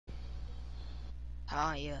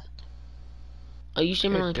Yeah. Are you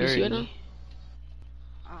streaming on PC right now?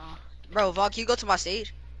 Bro, Vlog, can you go to my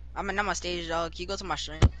stage? I mean, not my stage, dog. Can you go to my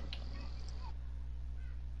stream?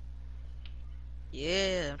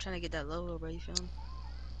 Yeah, I'm trying to get that logo, bro. You feel me?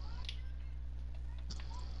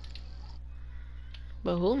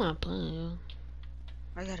 But who am I playing, yo?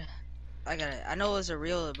 I got it. I know it's a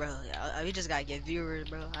real, bro. We just gotta get viewers,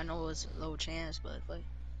 bro. I know it's a low chance, but like.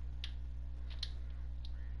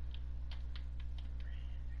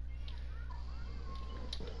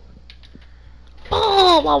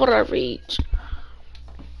 Oh, why would I reach?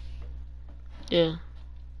 Yeah.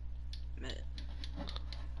 Man.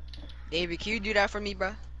 David, can you do that for me,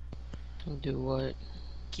 bro? Do what?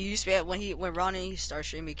 Can you spam when Ronnie starts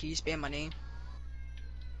streaming? Can you spam my name?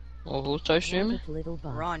 Oh, who starts streaming?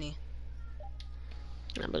 Ronnie.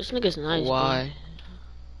 Nah, but this nigga's nice, Why?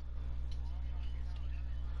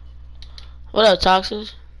 Bro. What up,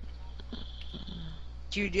 Toxins?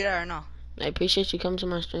 Can you do that or no? I appreciate you coming to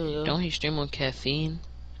my stream, yo. Don't he stream on caffeine?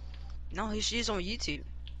 No, he's on YouTube.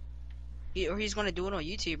 He's gonna do it on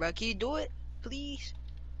YouTube, bro. Can you do it, please?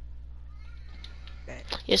 Okay.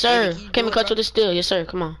 Yes, sir. David, Came and cut you the steel. Yes, sir.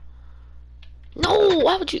 Come on. No,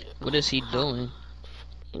 why would you? What is he doing?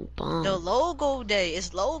 The logo day.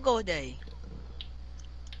 It's logo day.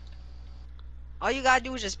 All you gotta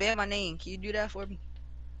do is just spam my name. Can you do that for me?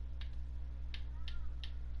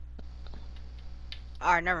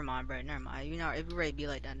 Alright, never mind, bro. Never mind. You know, if you ready to be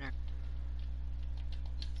like that, never.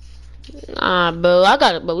 Nah, bro. I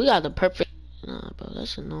got it, but we got the perfect. Nah, bro.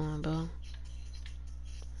 That's annoying, bro.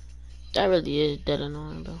 That really is dead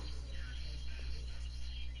annoying, bro.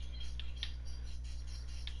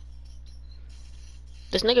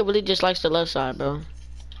 This nigga really just likes the left side, bro.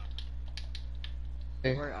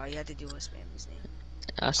 Or all you have to do is spam his name.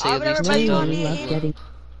 I say at least $10.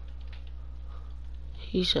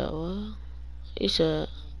 He said what? He said,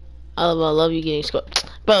 I love you getting scored.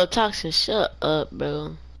 Bro, Toxin, shut up,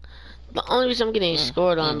 bro. The only reason I'm getting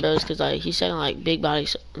scored on, bro, is because like he's saying like big body.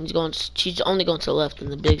 She's only going to the left,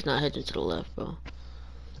 and the big's not hedging to the left, bro.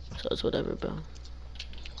 So it's whatever, bro.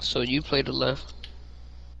 So you play the left.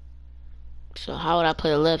 So how would I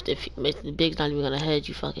play the left if the big's not even gonna hedge?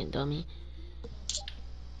 You fucking dummy.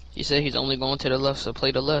 He said he's only going to the left, so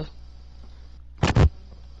play the left.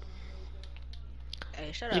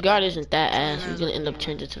 Hey, shut up. Your guard isn't that ass. He's gonna end up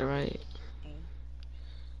changing to the right.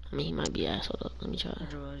 I mean, he might be ass. Hold up, let me try.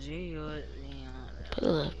 Play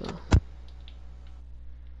the left, bro.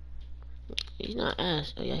 He's not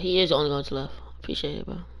ass. Oh yeah, he is only going to the left. Appreciate it,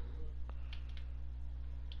 bro.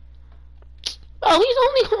 Bro, he's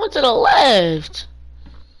only going to the left.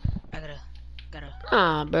 I gotta.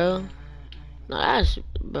 Nah, bro. Nah, that's,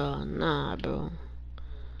 bro. Nah, bro.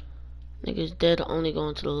 Niggas dead only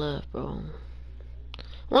going to the left, bro.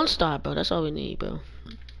 One star, bro. That's all we need, bro.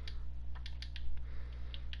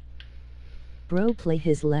 Bro, play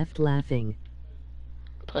his left laughing.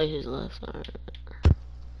 Play his left. Alright.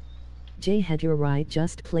 Jay had your right,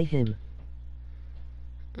 just play him.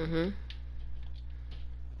 Oh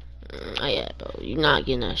yeah, bro. You're not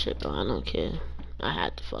getting that shit, bro. I don't care. I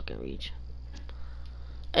had to fucking reach.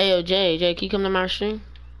 Hey, yo, Jay, can you come to my stream?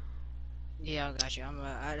 Yeah, I got you.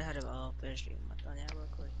 I had to play a stream on that real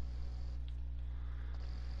quick.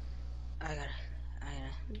 I gotta.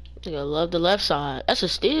 Nigga, love the left side. That's a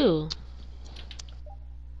steal.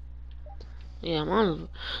 Yeah, I'm on.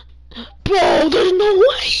 Bro, there's no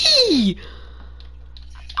way!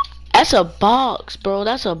 That's a box, bro.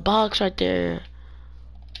 That's a box right there.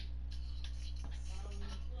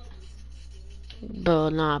 Bro,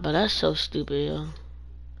 nah, but that's so stupid, yo.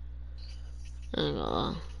 I ain't gonna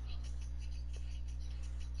lie.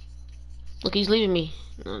 Look, he's leaving me.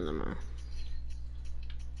 No, never mind.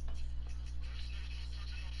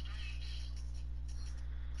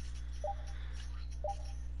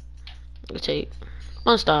 Take.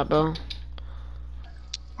 One stop, bro.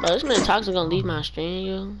 Bro, this man Toxic gonna leave my stream,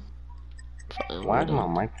 yo. Why is my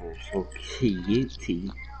microphone so cute?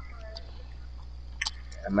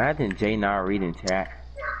 Imagine Jay not reading chat.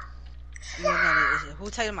 Who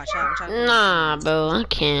taking my chat? Nah, bro, I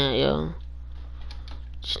can't, yo.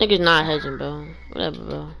 This nigga's not hedging, bro.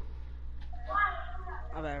 Whatever,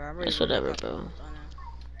 bro. It's whatever, bro.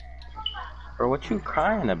 Bro, what you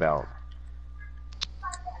crying about?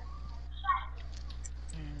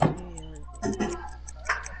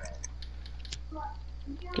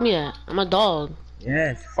 Give me that. I'm a dog.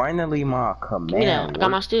 Yes, finally my command. Give me that. I got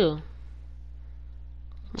my steal.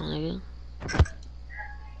 Come on, nigga.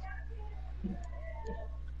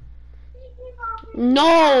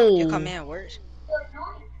 No! Your command works.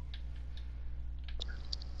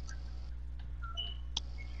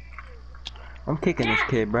 I'm kicking this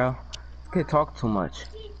kid, bro. This kid talk too much.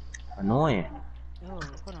 Annoying. Yo,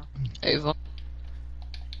 hold on. Hey, Vaughn.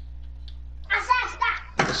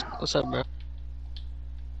 What's up, bro?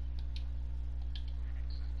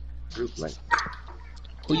 Group like,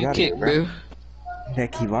 Who you get out of here, kick, bro. bro?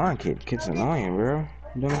 That Kevon kid. Kid's annoying, bro.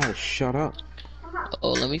 You don't know how to shut up.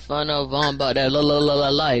 Oh, let me find out Vaughn about that la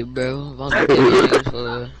life, bro. Vaughn be kicking niggas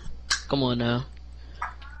for. Come on now.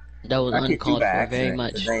 That was I kicked you uncalled by for very accident,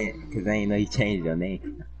 much. cause they ain't know you changed your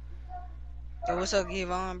name. Yo, what's up,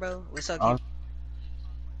 Kevon, bro? What's up, Oh, Kevon?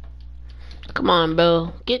 Come on,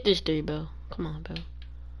 bro. Get this 3, bro. Come on, bro.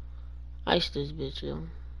 Ice this bitch, yo.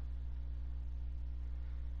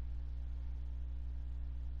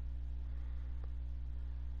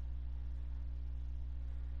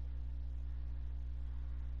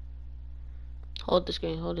 Hold the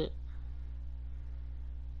screen, hold it.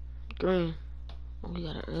 Green. Oh, we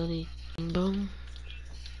got it early. Boom.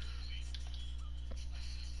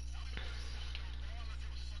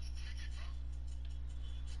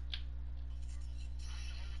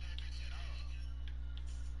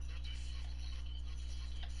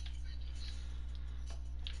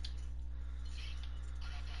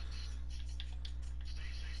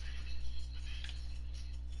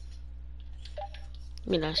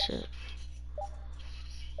 Give me that shit.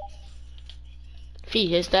 Fee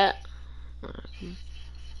hits that.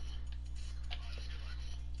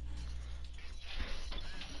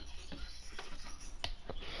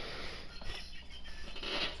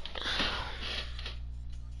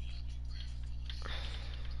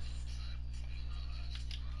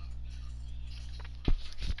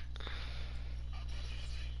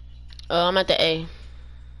 I'm at the A.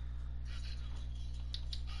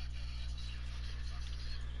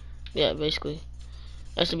 Yeah, basically.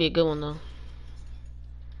 That should be a good one though.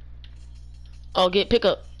 Oh, pick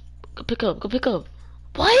up. Go pick up. Go pick up.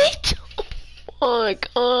 What? Oh my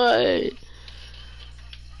god.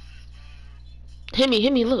 Hit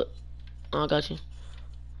me, look. Oh, I got you.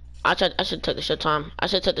 I should take the showtime. I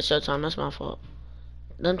should take the showtime. That's my fault.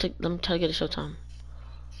 Let me try to get the showtime.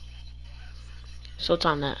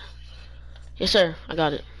 Showtime that. Yes, sir. I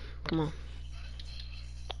got it. Come on.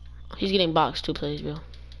 He's getting boxed 2 plays, bro.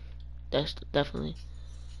 That's definitely.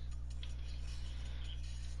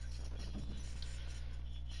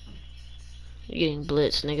 You're getting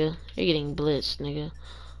blitzed, nigga. You're getting blitzed, nigga.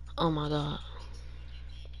 Oh my god.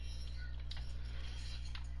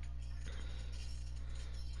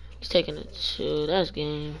 He's taking it to that's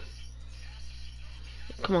game.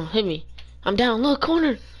 Come on, hit me. I'm down. Look,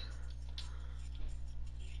 corner.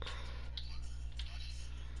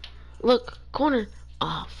 Look, corner.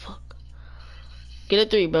 Oh fuck. Get a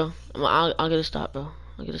 3, bro. I'll get a stop, bro.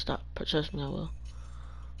 I'll get a stop. Trust me, I will.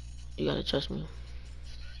 You gotta trust me.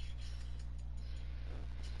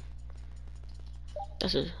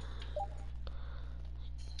 That's it.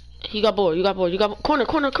 He got bored. You got bored. You got corner.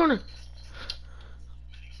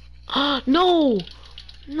 Ah, no,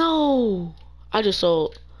 no. I just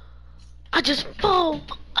sold. I just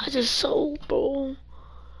sold, bro.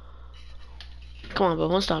 Come on, bro.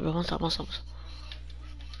 One stop, bro. One stop.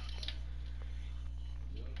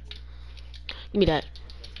 Give me that.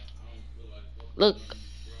 Look.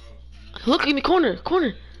 Give me corner.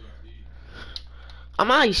 I'm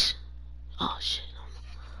ice. Oh shit.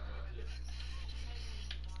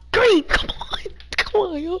 Green. Come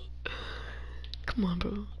on, yo. Come on,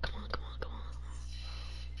 bro. Come on.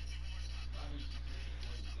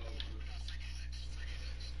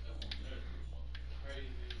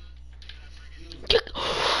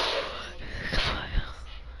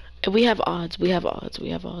 We have odds.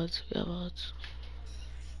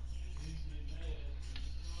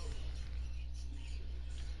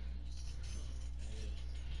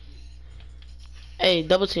 Hey,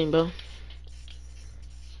 double team, bro.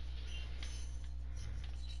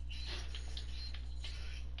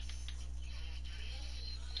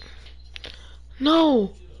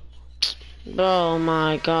 No. Oh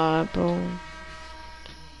my god, bro.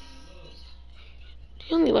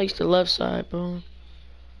 He only likes the left side, bro.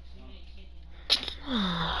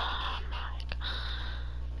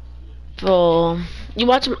 Bro, you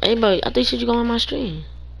watch him? Hey, bro, I think you should go on my stream.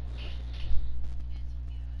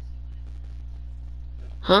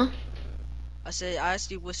 Huh? I said, I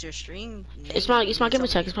asked you what's your stream name. It's my You gamer told me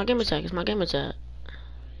tag. It's my gamer tag.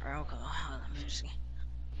 Alright, okay. Hold on, let me just get.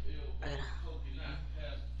 I gotta.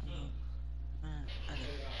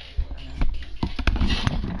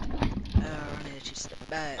 Running at you step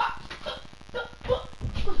back.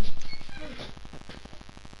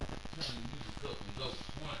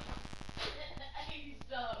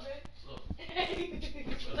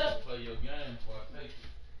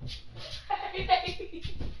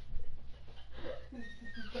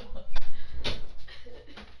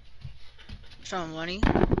 Show him money. I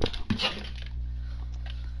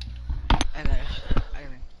got it.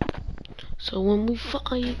 So when we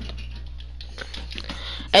fight.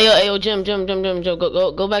 Hey yo, Jim, go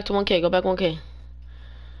back to 1K, go back 1K.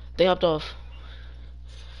 They hopped off.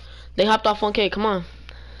 They hopped off 1K, come on.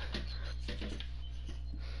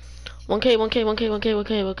 1K,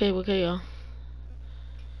 y'all.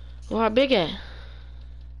 Where our big at?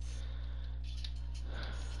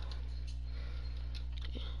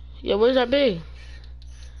 Yo, where's our big?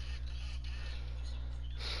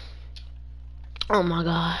 Oh my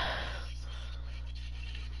god.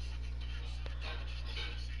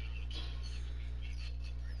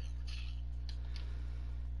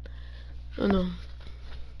 Oh no.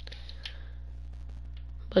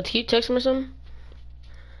 But he text him or something?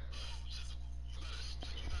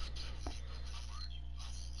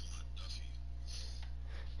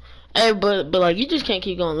 Hey, but like you just can't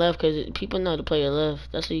keep going left because people know to play your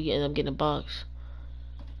left. That's how you end up getting a box.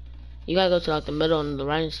 You gotta go to like the middle and the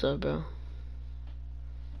right and stuff, bro.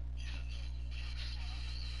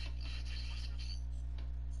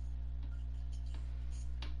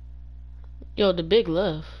 Yo, the big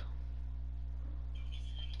left.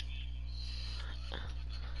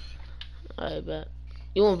 Alright, bet.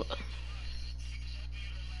 You want?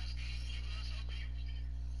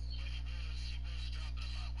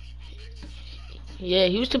 Yeah,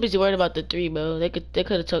 he was too busy worried about the 3, bro. They could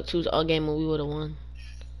have took 2s all game and we would have won.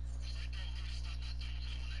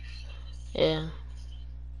 Yeah.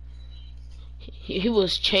 He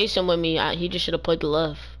was chasing with me. He just should have played the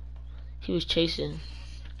left. He was chasing.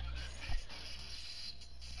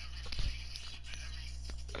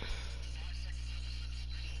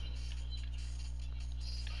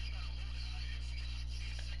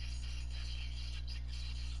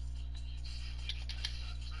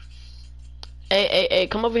 Hey,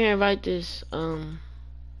 come over here and write this. I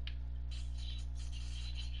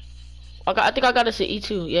think I got us an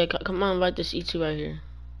E2. Yeah, come on, write this E2 right here.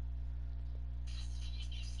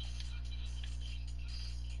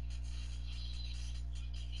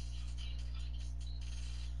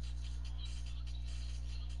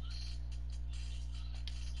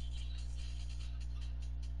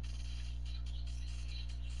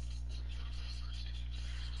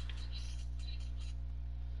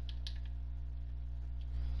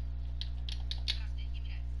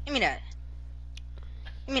 Give me that.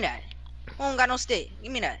 Give me that. I don't got no stick.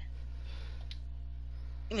 Give me that.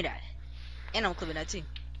 Give me that. And I'm clipping that too.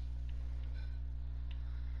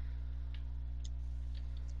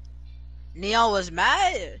 Neon was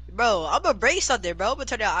mad, bro. I'm gonna break something, bro. I'm gonna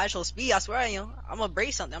turn down actual speed. I swear I am. I'm gonna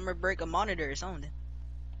break something. I'm gonna break a monitor or something.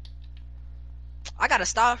 I gotta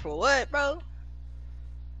stop for what, bro?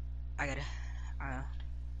 I gotta.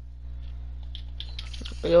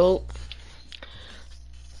 Yo.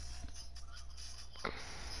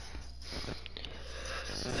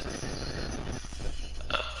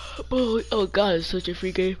 Oh god, it's such a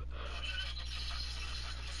free game.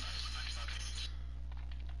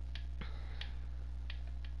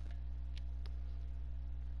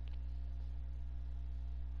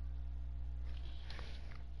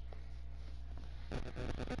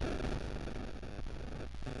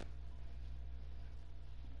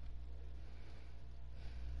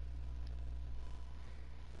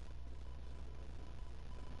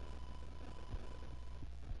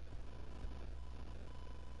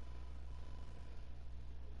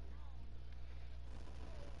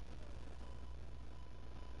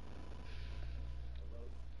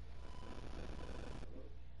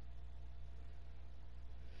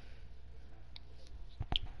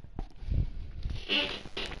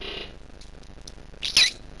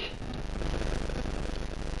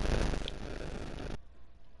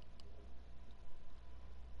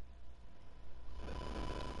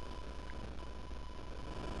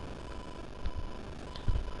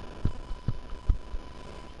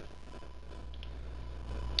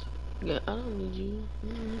 Yeah, I don't need you.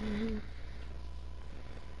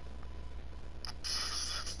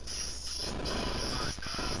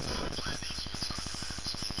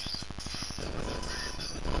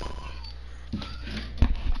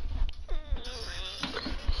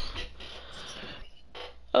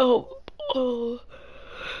 Oh,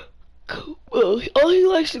 well, all he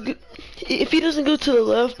likes to go, if he doesn't go to the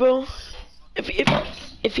left, bro, if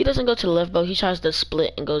he doesn't go to the left, bro, he tries to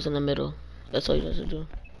split and goes in the middle. That's all he does to do.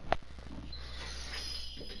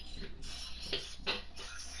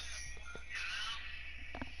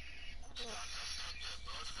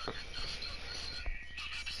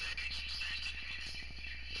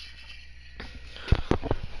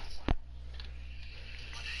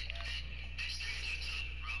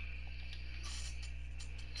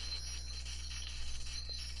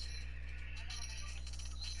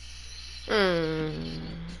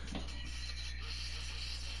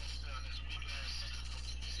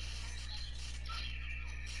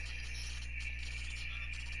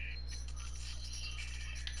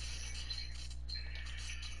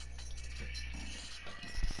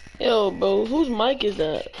 Yo, bro, whose mic is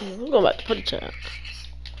that? Who's going back to put it chat?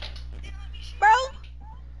 Bro?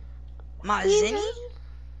 My Zenny?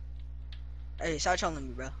 Hey, stop trolling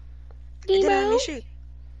me, bro. It didn't let me shoot.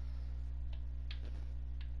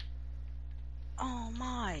 Oh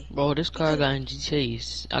my. Bro, this car got in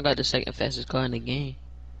GTA. I got the second fastest car in the game.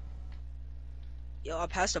 Yo, I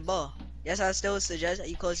passed the ball. Yes, I still suggest that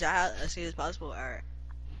you close your eye as soon as possible. Alright.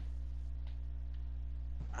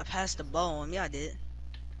 I passed the ball on me, I did.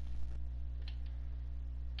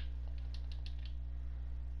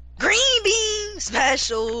 Green bean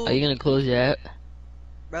special. Are you gonna close your app?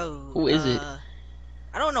 Bro. Who is it?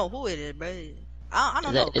 I don't know who it is, bro. I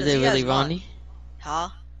don't know. Is it really Ronnie? Huh?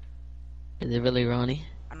 Is it really Ronnie?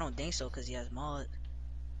 I don't think so, cause he has mod.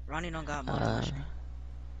 Ronnie don't got mod on the stream.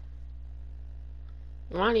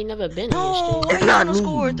 Ronnie never been No, here. it's not me.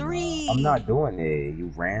 Score 3. I'm not doing it.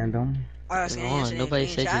 You random. Nobody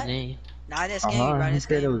said your name. Nah, I didn't scan you, bro. He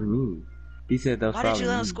said it was me. He said that was Why did you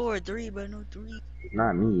let him me. score 3, bro? No 3. It's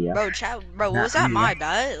not me, yeah. Bro, chat, bro, Not was that me, my yeah.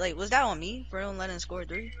 bad? Like, was that on me for him letting him score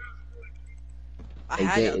 3? I Hey,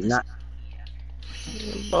 had Jay, y'all it's this. not.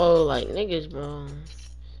 Bro, like, niggas, bro.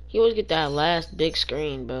 He always get that last big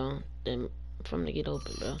screen, bro. Then for him to get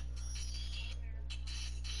open, bro.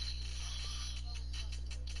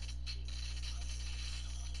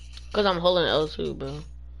 Cause I'm holding L2, bro.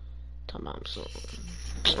 Talking about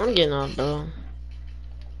I'm getting off, bro.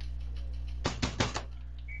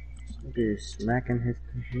 Nigga is smacking his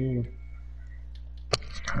computer.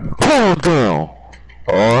 Calm down.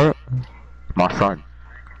 Alright. My son.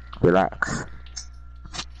 Relax.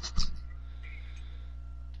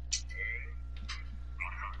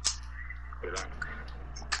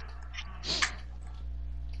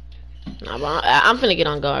 Nah, bro, I'm finna get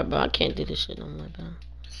on guard, bro. I can't do this shit no more, bro.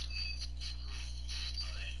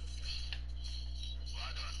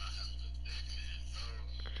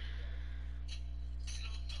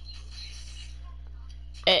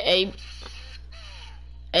 Hey,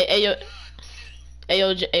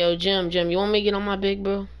 yo, Jim, you want me to get on my big,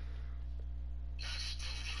 bro?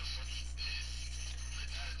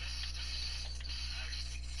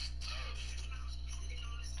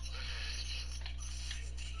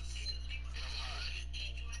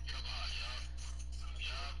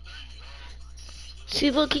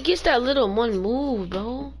 See, look, he gets that little one move,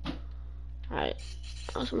 bro. Alright,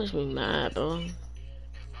 that's what makes me mad, bro.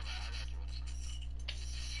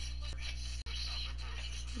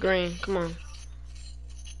 Green, come on.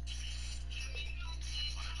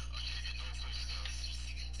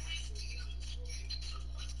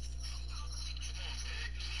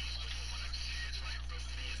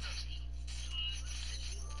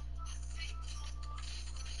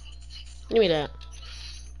 Give me that.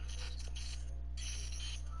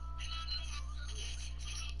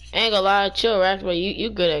 I ain't gonna lie, chill, Rax, bro. You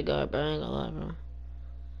good at guard, bro. I ain't gonna lie, bro.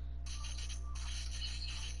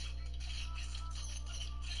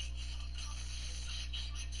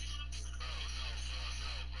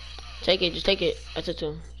 Take it, just take it. That's a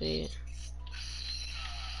 2. Yeah.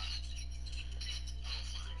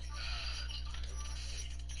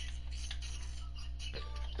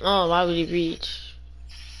 Oh, why would he reach?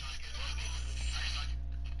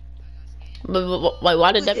 But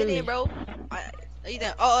why did that Who be did me? it, bro?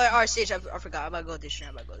 Alright, Stage, I forgot. I'm about to go this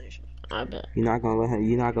stream. I bet. You're not gonna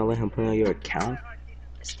let him put on your account?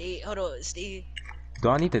 Steve, hold on, Steve. Do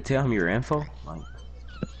I need to tell him your info? Like,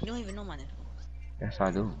 You don't even know my name. yes, I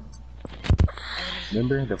do.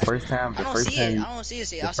 Remember the first time? I don't see it.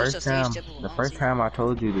 The first time I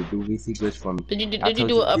told you to do VC glitch for me. Did you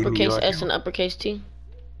do an uppercase S and uppercase T?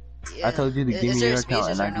 Yeah. I told you to give me your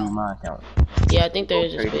account and I give you my account. Yeah, I think there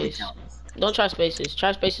is a Trade space. accounts. Don't try spaces.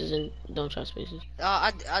 Try spaces and don't try spaces.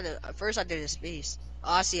 First I did a space.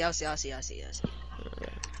 Oh, I see. Alright.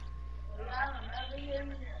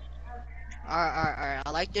 I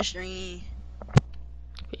like this stream.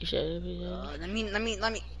 Appreciate it. Let me.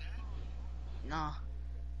 Nah.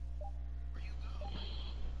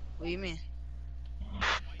 What do you mean?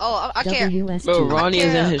 Oh, I can't. WS2. Bro, Ronnie is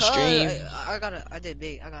in Yeah, his cuz, stream. I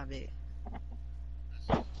got big.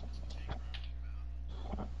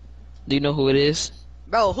 Do you know who it is?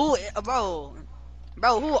 Bro, who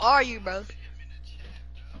are you, bro?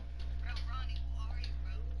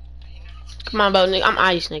 Come on, bro, nigga. I'm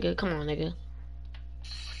ice, nigga. Come on, nigga.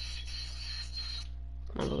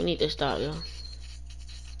 Come on, bro. We need to stop, yo.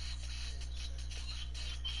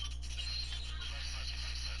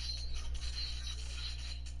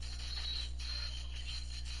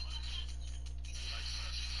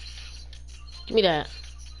 Give me that.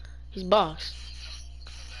 He's boxed.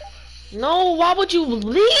 No, why would you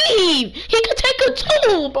leave? He could take a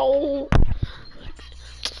 2, bro.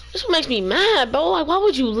 This makes me mad, bro. Like, why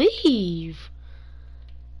would you leave?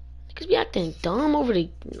 Niggas be acting dumb over the...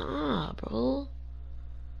 Nah, bro.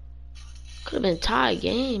 Could have been tied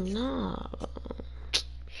game. Nah,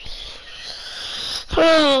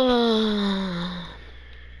 bro.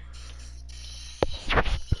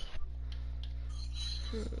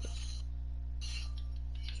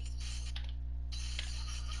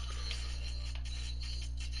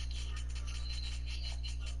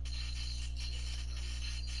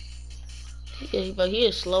 Yeah, but he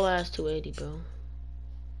is slow ass 280, bro.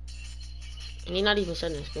 And he not even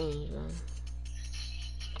setting screens, bro.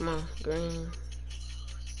 Come on, green.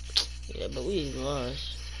 Yeah, but we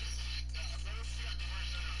lost.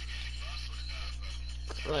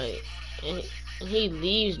 Like, and he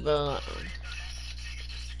leaves, bro.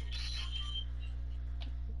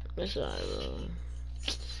 That's alright, bro.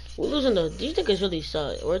 We're losing though. These niggas really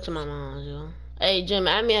suck. Word to my mom, yo. Hey, Jim,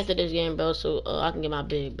 add me after this game, bro, so I can get my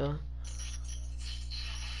big, bro.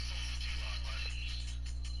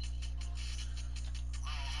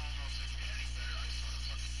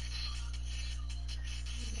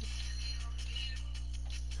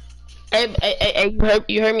 Hey,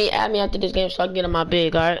 you heard me? Add me after this game so I can get on my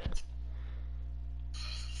big, alright?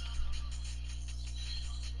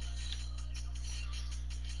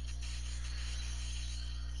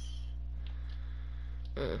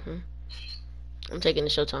 I'm taking the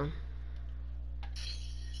Showtime.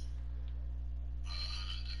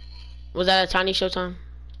 Was that a tiny Showtime?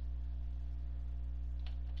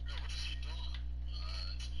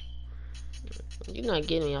 You're not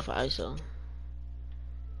getting me off of ISO.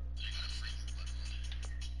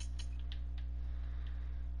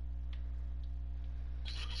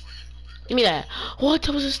 Give me that. What?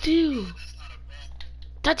 That was a steal.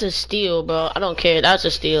 That's a steal, bro. I don't care. That's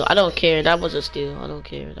a steal. I don't care. That was a steal. I don't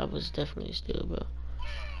care. That was definitely a steal, bro.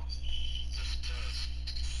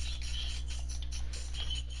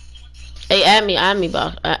 Hey, add me,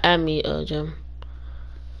 box. Add me, Jim.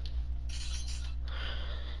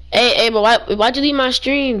 Hey, but why'd you leave my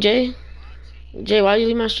stream, Jay? Jay, why'd you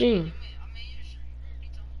leave my stream?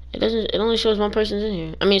 It only shows one person's in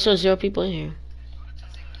here. I mean, it shows 0 people in here.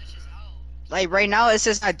 Like right now, it's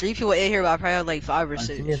just like 3 people in here, but I probably have like 5 or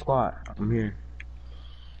 6. Senior squad. I'm here.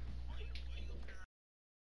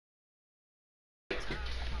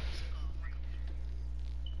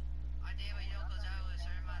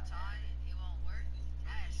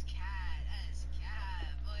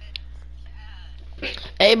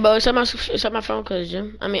 Hey, bro, set my phone, cause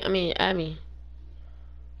Jim. I mean, add me.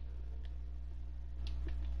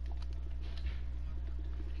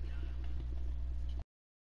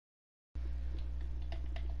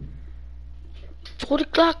 For the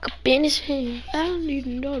clock up in his hand, I don't need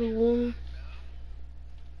another one.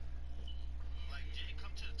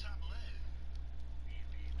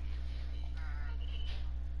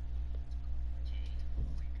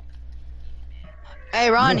 Hey,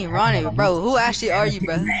 Ronnie, bro, who actually are you,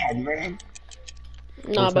 bro?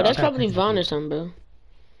 Nah, but that's probably Vaughn or something, bro.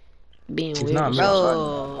 Being It's weird. not me.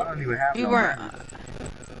 Bro, I don't even have you no weren't.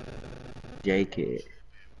 J-Kid.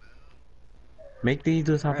 Make these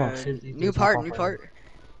dudes hop off. New part.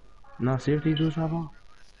 No, see if these dudes hop off.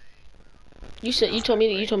 You told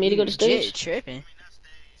me to go to stage. Jit tripping.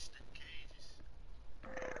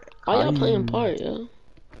 Why y'all playing part, yo?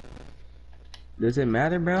 Does it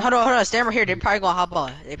matter, bro? Hold on, stand right here. They probably gonna hop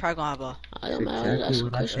on. I don't matter. That's a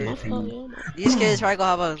question. My fault, yo. These kids probably gonna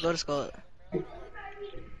hop on. Go to school.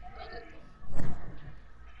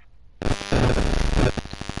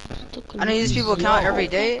 I know these people count every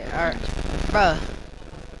day. Or, bruh,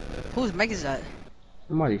 whose mic is that?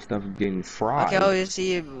 Somebody's stuff is getting fried. Okay, I hope to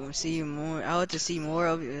see you more. I hope to see more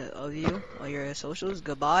of you on your socials.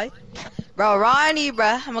 Goodbye, bro. Ronnie, bro.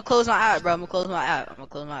 I'm gonna close my app, bro. I'm gonna close my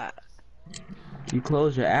app. You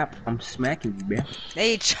close your app, I'm smacking you, man.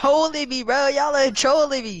 They trolling me, bro. Y'all are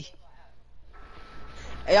trolling me.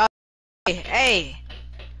 Hey, y'all. Hey,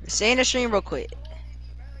 stay in the stream real quick.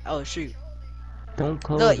 Oh shoot. Don't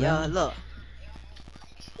close. Look, y'all. Look.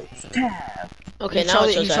 Okay, You now trolling-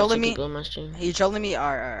 it's you just trolling me? people on my stream. He trolling me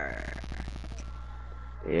or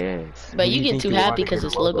Yes. But Who you do get too think happy you because are?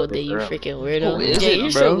 it's logo day, you freaking weirdo. Who is Jay, it,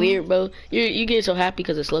 you're bro? so weird, bro. You get so happy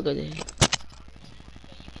because it's logo day.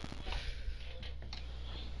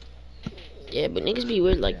 Yeah, but niggas be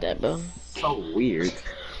weird like that, bro. So weird.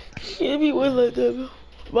 Yeah, be weird like that, bro.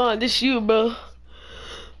 Vaughn, this you, bro.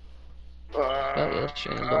 Fuck your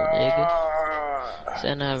stream, little nigga.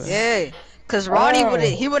 Say that, bro. yeah. Cause Ronnie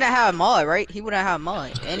wouldn't have mod, right? He wouldn't have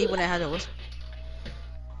mod, and he wouldn't have the what's.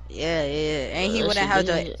 Yeah, and he wouldn't have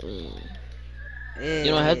the. Yeah,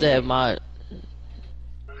 You don't have to have mod.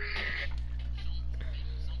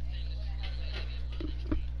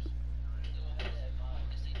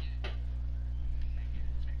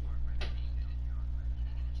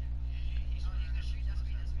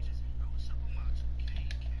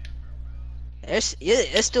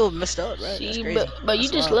 it's still messed up, right? That's See, crazy. but you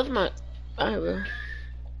That's just wild. left my. Alright, bro.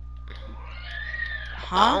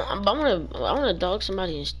 Huh? I wanna dog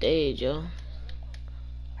somebody in stage, yo.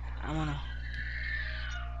 I wanna.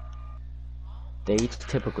 Stage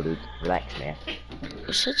typical, dude. Relax, man.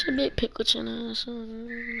 You're such a big pickle chin ass.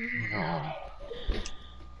 No.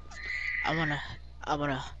 I wanna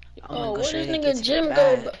Oh, go where straight this and get nigga to Jim the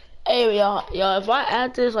go? bag. Hey, y'all, if I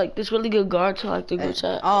add this, like, this really good guard to, like, the group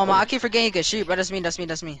chat. I keep forgetting you can shoot, bro. That's me.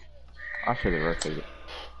 I should have rotated.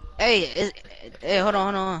 Hey, hold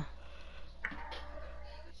on.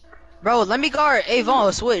 Bro, let me guard. Hey,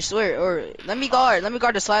 Vaughn, switch, or let me guard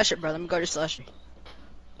the slasher, bro. Let me guard the slasher.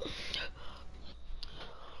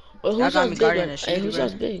 Well, Y'all who's got else me big? guarding Right? the Hey, shooty, who's bro.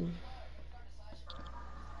 else big?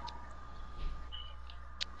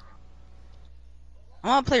 I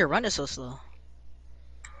wanna play a run it so slow.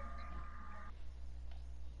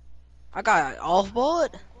 I got off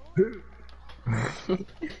board.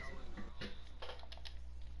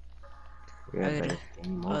 Yeah, I better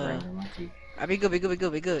more random. I be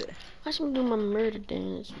good. I should do my murder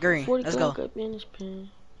dance. Green, 40 let's Glock go. up in this pen.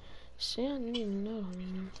 Say I need to know.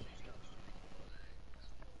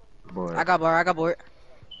 Boy. I got board.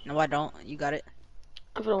 No, I don't. You got it.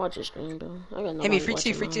 I'm gonna watch your stream, bro. I got Hit nobody me, free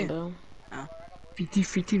watching two. mine, bro.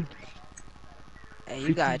 Free two. Hey,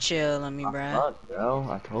 you gotta chill on me, bruh. Fuck, bro.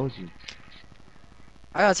 I told you.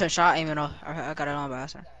 I gotta turn shot aiming off. I got it on by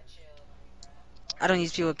accident. I don't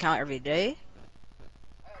use people account every day.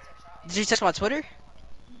 Did you text my Twitter?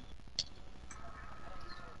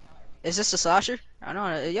 Is this the slasher? I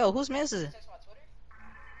don't know. Yo, whose man is it?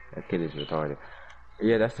 That kid is retarded.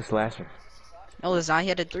 Yeah, that's the slasher. No, it's not. He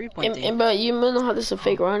had a 3-point thing. And bro, you know how this is a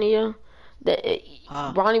fake Ronnie, yo?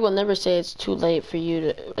 Ronnie will never say it's too late for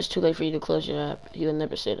you to close your app. He will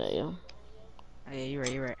never say that, yo. Yeah,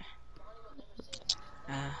 you're right.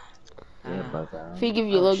 Yeah, but If he give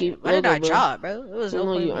you a logo, Why did I bro, drop, bro? It was you no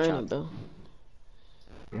know point you in me earn drop. it, bro.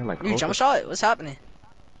 you're like You jump shot? What's happening?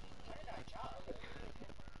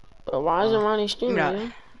 But why isn't Ronnie streaming, not- yo?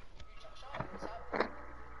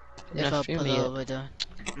 If Not I streaming pull yet. over the...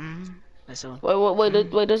 That's all.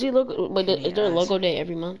 Wait, does he look, is there a Yes. logo day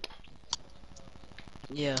every month?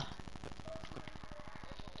 Yeah.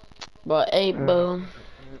 But, hey, bro.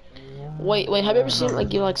 Wait, have you ever seen,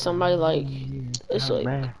 like, you like somebody, like, it's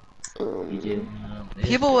like,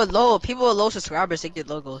 People with low subscribers, they get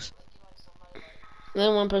logos.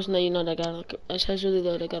 then one person that you know that got, like, that's really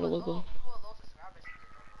low, that got a logo.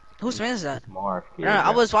 Whose man is that? Marv, No,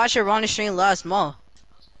 I was watching Ronnie stream last month.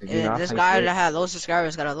 And this guy that had low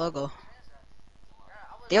subscribers got a logo.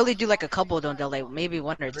 They only do like a couple though, they're like maybe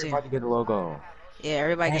one or two. Everybody get a logo. Yeah,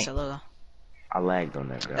 everybody gets a Dang. logo. I lagged on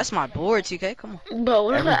that, bro. That's my board, 2K. Come on. Bro,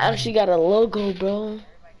 what if I actually got a logo, bro?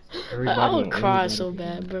 I would cry everybody so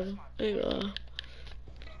bad, bro.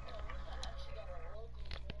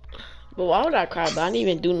 But why would I cry, bro? I didn't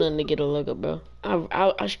even do nothing to get a logo, bro.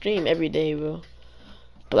 I stream every day, bro.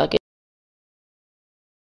 But like,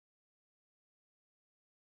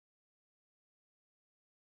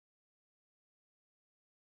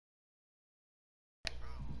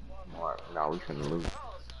 Marv, no, we finna lose.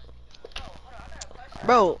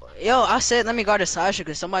 Bro, yo, I said let me guard the Sasha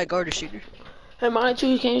because somebody guard the shooter. hey, Ronnie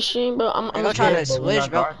 2K stream, bro. I'm gonna try to switch,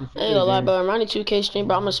 bro. I ain't gonna lie, bro. Ronnie 2K stream,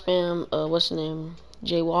 bro. I'm gonna spam, what's the name?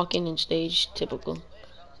 Jay walking and stage typical.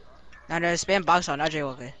 Now there's spam box on, not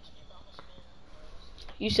J-Walker.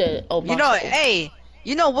 You said, oh, You know, hey,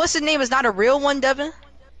 you know what's his name is not a real one, Devin?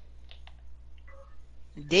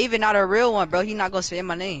 David not a real one, bro. He not gonna spam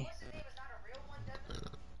my name.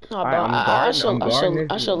 No, bro. I'm I guarding show this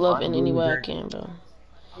love in dude. any way I I'm can, bro.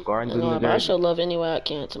 I'm guarding No, the bro. I jersey. show love any way I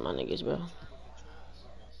can to my niggas, bro.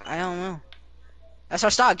 I don't know. That's our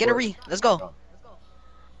stop. Get a re. Let's go.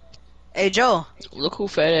 Hey, Joe. Look who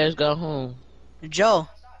fat ass got home. Joe.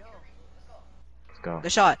 Let's go.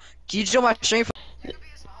 Good shot. Can you join my stream?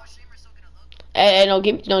 Hey,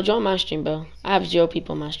 no, join my stream, bro. I have 0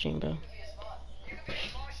 people on my stream, bro.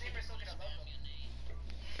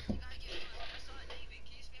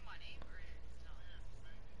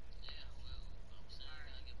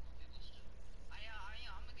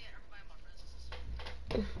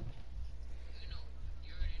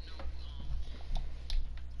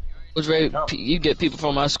 Was ready, you get people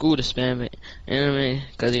from our school to spam it. You know what I mean?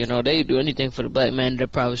 Cause you know they do anything for the black man in their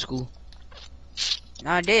private school.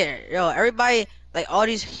 Nah, I did. Yo, everybody, like all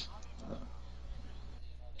these.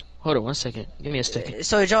 Hold on 1 second. Give me a second.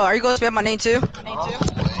 So, Joe, are you gonna spam my name too?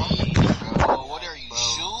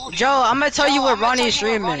 Joe, I'm gonna tell you what Ronnie's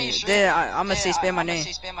streaming. Then I'm gonna say spam my name.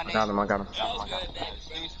 I got him.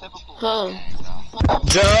 Huh?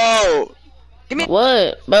 Joe, Give me.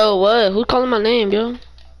 What, bro? What? Who's calling my name, yo?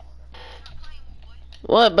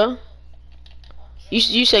 What, bro?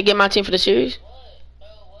 You said get my team for the series?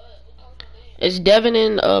 It's Devin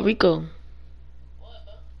and Rico.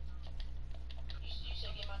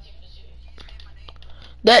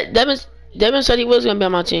 That Devin said he was gonna be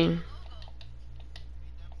on my team.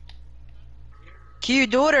 Can you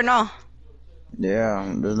do it or no?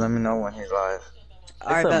 Yeah, just let me know when he's live.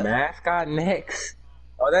 Alright, It's a bet. mascot next.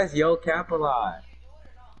 Oh, that's Yo Capilot.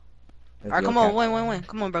 Alright, come on, win.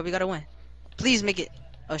 Come on, bro, we gotta win. Please make it.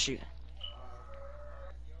 Oh shoot.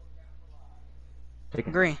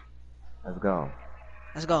 Green. Let's go.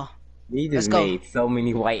 Let's go. He Let's just go. made so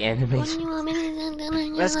many white animations.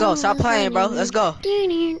 Let's go. Stop playing, bro. Let's go. This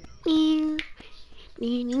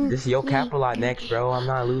Yo Capilot next, bro. I'm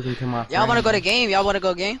not losing to my friend. Y'all wanna go to game? Y'all wanna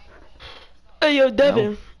go game? Hey, yo,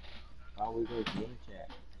 Devin. Oh, we go game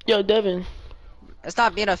chat. Yo, Devin. It's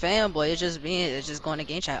not being a fanboy. It's just going to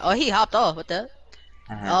game chat. Oh, he hopped off. What the?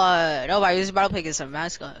 Nobody. He's about to pick some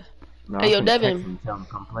mascot. No, Hey, yo, I'm gonna Devin. text him and tell him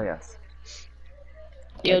to come play us.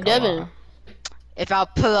 Yo, Devin. If I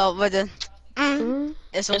pull up with the,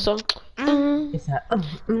 it's a, It's a. It's a,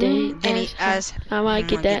 and he asked, How I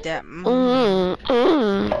get that?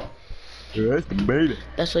 That's the beta.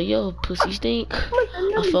 That's a yo pussy stink.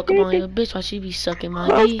 I fuck up on your bitch while she be sucking my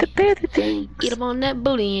dick. Get up on that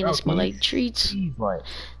booty and it smell like treats. He's like,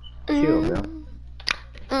 chill, bro.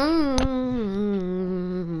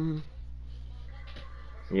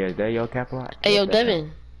 Yeah, is that Yo Capilot? Hey, yo,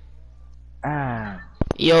 Devin. Ah.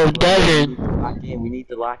 Yo, Devin. Lock in. We need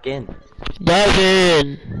to lock in.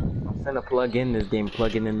 Devin. I'm finna plug in this game,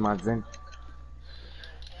 plugging in my Zen.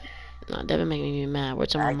 Nah, Devin making me mad.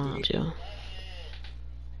 Where's my mom, yo?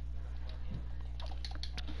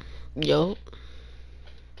 Yo.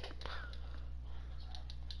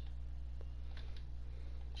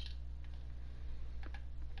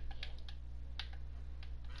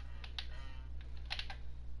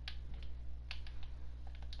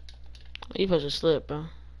 You supposed to slip, bro.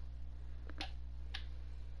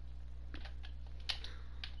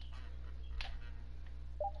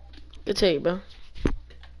 Good take, bro.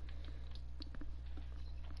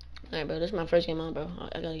 Alright, bro. This is my first game on, bro.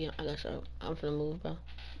 I gotta start. I'm finna move, bro.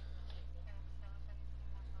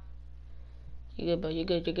 You good, bro? You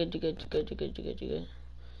good? You good? You good? You good? You good? You good? You good?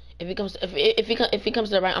 If he comes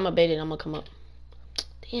to the right, I'ma bait it. I'ma come up.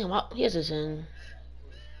 Damn, he has this in.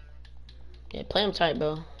 Yeah, play him tight,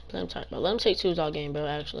 bro. Play him tight, bro. Let him take twos all game, bro.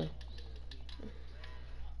 Actually.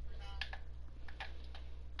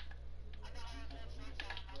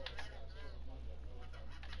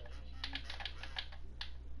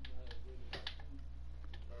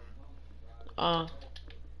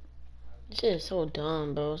 This shit is so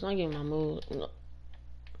dumb, bro. It's not getting my moves. No.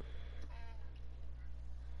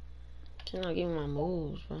 It's not getting my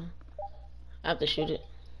moves, bro. I have to shoot it.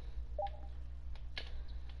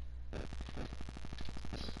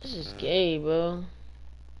 This is gay, bro.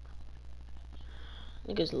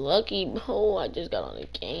 Niggas lucky, bro. I just got on the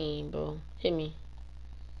game, bro. Hit me.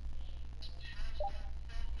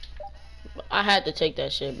 I had to take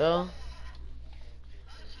that shit, bro.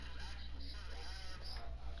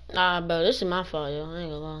 Nah, bro, this is my fault, yo. I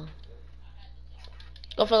ain't gonna lie.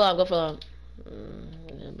 Go for love, go for love.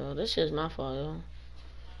 Yeah, bro, this shit's my fault, yo.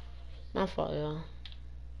 My fault, yo.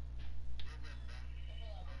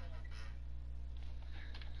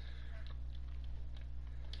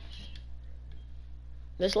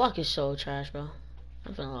 This lock is so trash, bro.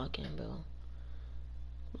 I'm finna lock in, bro.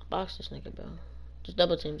 Box this nigga, bro. Just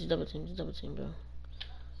double team, bro.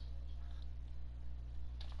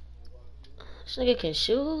 This nigga can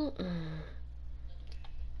shoot.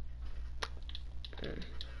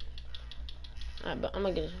 Alright, but I'm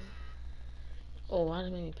gonna get it. Oh, why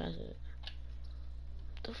did it make me pass it?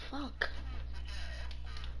 What the fuck?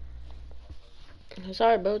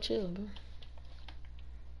 Sorry, bro. Chill, bro.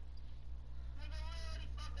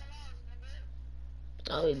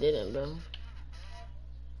 Oh, he didn't, bro.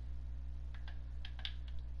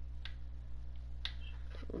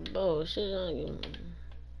 Bro, shit not getting.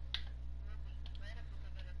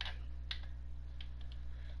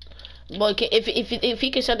 Boy, if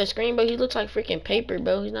he can set the screen, bro, he looks like freaking paper,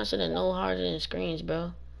 bro. He's not setting no harder than screens,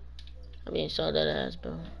 bro. I mean, so that ass,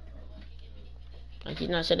 bro. Like he's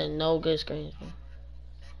not setting no good screens, bro.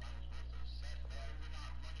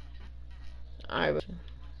 Alright,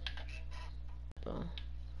 bro.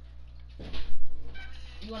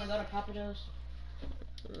 You wanna go to Papa Joe's?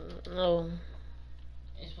 No.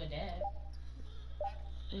 It's for Dad.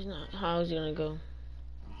 He's not. How is he gonna go?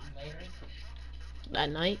 Later.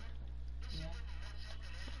 At night? Yeah.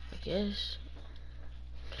 I guess.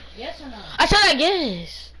 Yes or no? I said I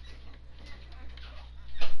guess.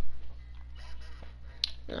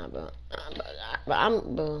 Nah, bro.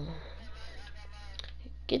 Bro.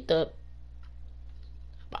 Get the.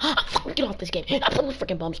 Get off this game. I play with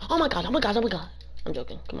freaking bums. Oh my god. I'm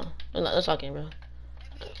joking. Come on. Let's talk in, bro.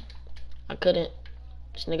 I couldn't.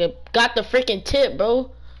 This nigga got the freaking tip,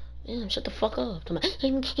 bro. Damn, shut the fuck up. Come on.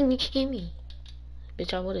 Hit me.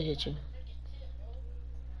 Bitch, I would've hit you.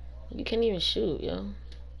 You can't even shoot, yo.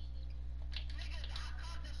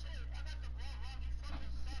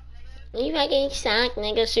 You fucking suck,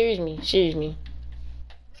 nigga. Serious me.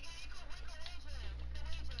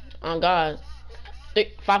 Oh God.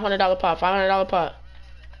 $500 pot.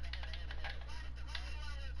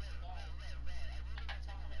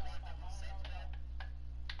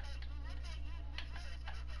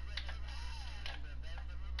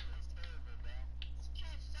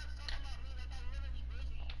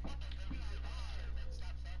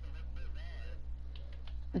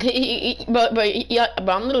 Bro,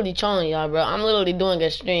 I'm literally trolling y'all, bro. I'm literally doing a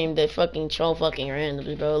stream that fucking troll fucking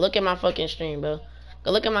randomly, bro. Look at my fucking stream, bro.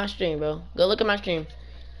 Go look at my stream, bro. Go look at my stream.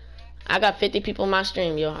 I got 50 people in my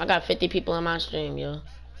stream, yo. I got 50 people in my stream, yo.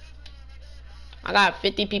 I got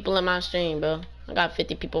 50 people in my stream, bro. I got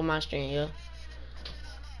 50 people in my stream, yo.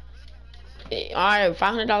 Alright,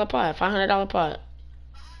 $500 pot. $500 pot.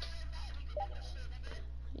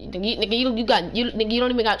 Nigga, you don't even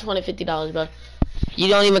got $250, bro. You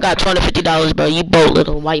don't even got $250, bro. You broke,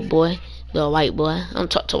 little white boy. Little white boy. I don't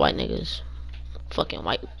talk to white niggas. Fucking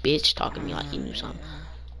white bitch talking to me like he knew something.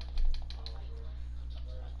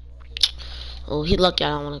 Oh, he lucky I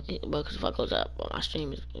don't want to get, bro, because if I goes up, bro, my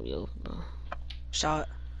stream is gonna be over, bro. Shot.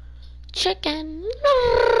 Chicken.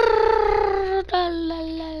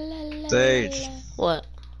 Sage. What?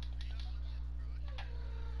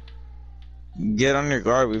 Get on your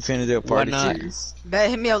guard. We finna do a party not? series. Bet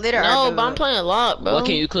hit me up later. No, but I'm playing a lot, bro. Why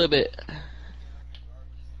can't you clip it?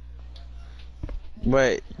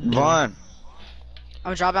 Wait, Vaughn.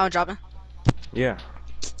 I'm dropping. Yeah,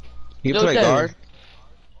 You Yo, play Dave. guard?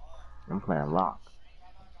 I'm playing lock.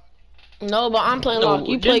 No, but I'm playing No, lock.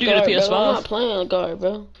 You didn't play you get a guard, bro. PS5? I'm not playing guard,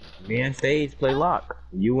 bro. Me and Sage play lock.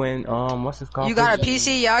 You and what's this called? You got a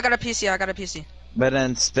PC? Yeah, I got a PC. But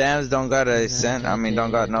then spams don't got a cent. I mean,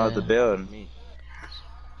 don't got no other build.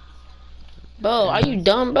 Bro, are you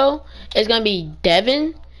dumb, bro? It's gonna be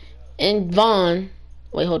Devin and Vaughn.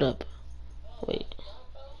 Wait, hold up. Wait.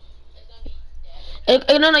 No,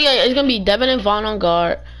 yeah, it's gonna be Devin and Vaughn on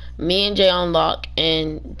guard, me and Jay on lock,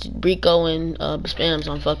 and Rico and Spams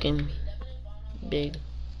on fucking big.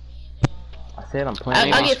 I said I'm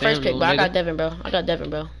playing. I lock. get first pick, Spams, but I nigga. got Devin,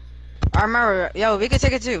 bro. I remember. Yo, we could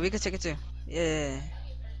take it too. Yeah.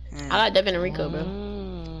 I got Devin and Rico, bro.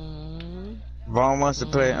 Vaughn wants to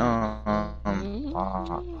play.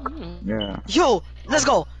 Yeah. Yo, let's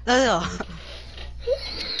go.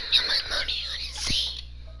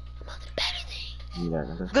 Yeah,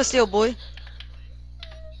 that's- Good steal, boy.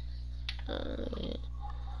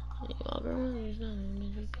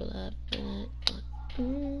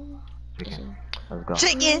 Let's go.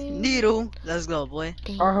 Chicken noodle. Let's go, boy.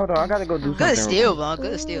 Alright, hold on. I gotta go do something. Good real steal, quick. bro.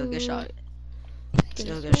 Good steal. Good shot.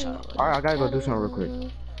 Still good shot. Alright, I gotta go do something real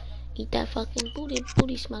quick. Eat that fucking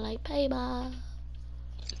booty smell like paper.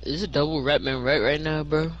 Is it double Ratman right now,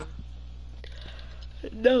 bro?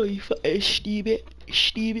 No, you fucking stupid.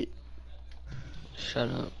 Shut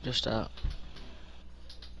up. Just stop.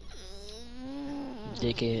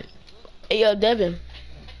 Dickhead. Hey, yo, Devin.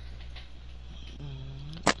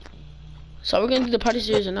 So we're gonna do the party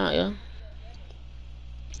series or not, yo?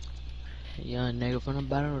 Young nigga from the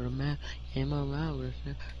bottom of the map came around with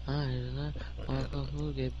it.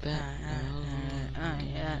 Who get back?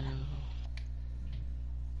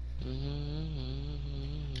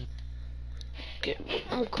 Okay,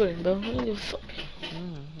 I'm quitting, bro. I don't give a fuck.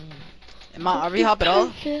 Are we hopping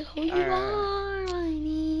off? Who you are,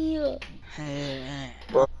 honey?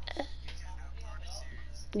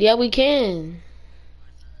 Yeah, we can.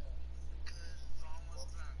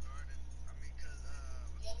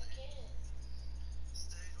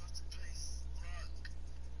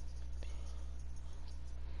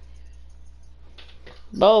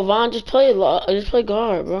 Bro, Vaughn, just play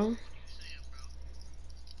guard, bro.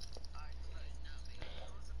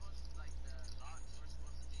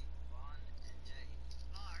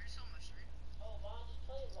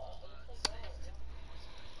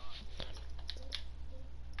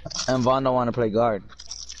 And Vaughn don't want to play guard.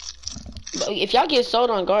 But if y'all get sold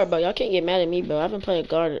on guard, bro, y'all can't get mad at me, bro. I've been playing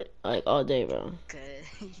guard like all day, bro. Good.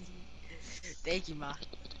 Thank you, ma.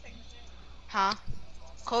 Huh?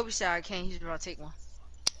 Kobe said I can't. He's about to take one.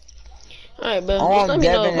 Alright, bro. I Just want let me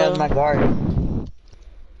know, Devin as my bro. guard.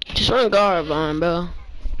 Just run guard, Vaughn, bro.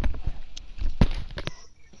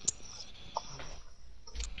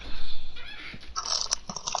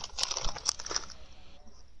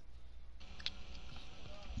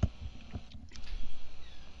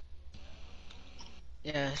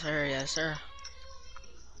 Yes, sir. Yes, sir.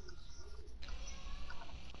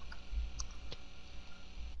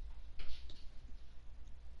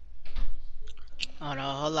 Oh no,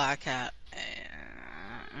 hold on, cap.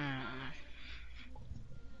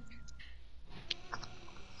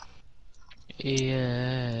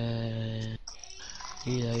 Yeah.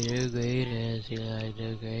 He like the greatest. He like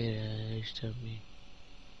the greatest to me.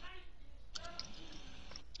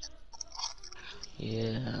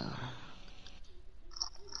 Yeah.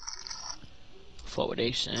 Fuck what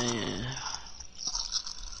they saying.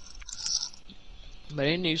 But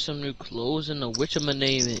they need some new clothes in the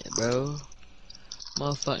whatchamaname, bro.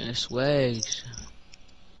 Motherfucking swags.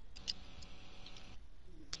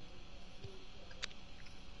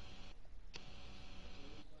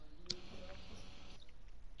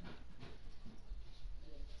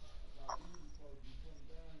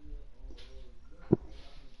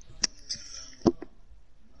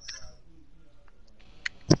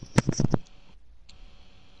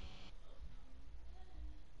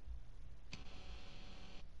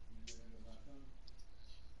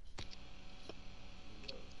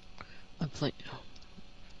 I'm playing.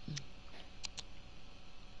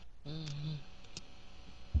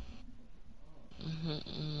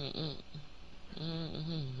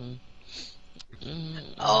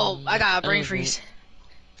 Oh, I got a brain freeze.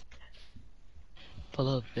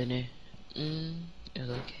 Pull up in it. It's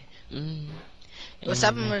okay. What's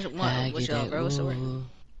happening with y'all, bro? What's the word?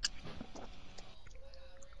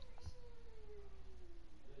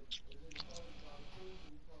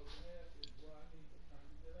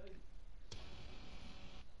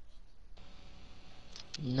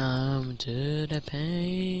 Numb to the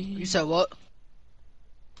pain. You said what?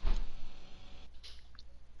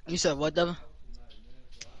 You said what, Devin?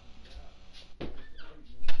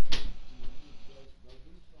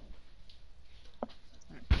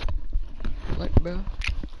 What, bro?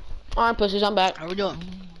 Alright, pussies, I'm back. How we doing?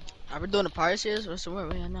 Are we doing the pirate series? What's the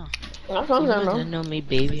word? We don't know. That's what I'm saying, bro. You know me,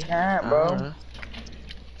 baby. Yeah, bro.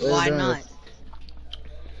 Why not?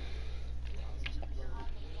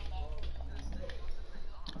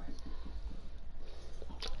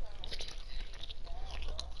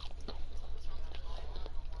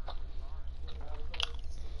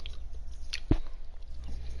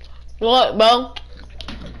 Look, bro.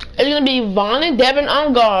 It's gonna be Vaughn and Devin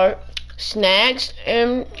on guard, Snacks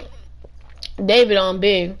and David on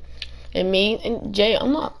big, and me and Jay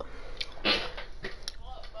on up.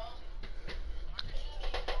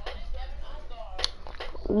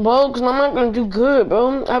 Bro, cause I'm not gonna do good,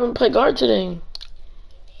 bro. I haven't played guard today.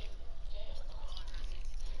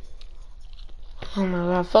 Oh my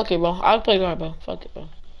god, fuck it, bro. I'll play guard, bro. Fuck it, bro.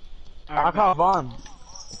 I call Vaughn.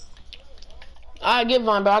 I get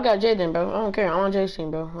Vaughn, bro. I got Jaden, bro. I don't care. I'm on Jay's team,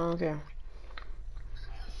 bro. I don't care.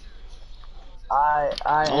 I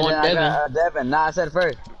got Devin. Nah, I said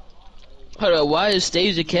first. Hold up, why is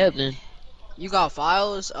Steve the captain? You got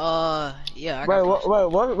files? Yeah. I Wait, got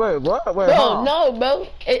files. what? Wait, Bro, no, bro.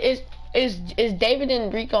 It's David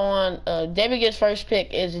and Rico on. David gets first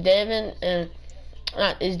pick. Is Devin and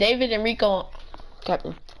is David and Rico on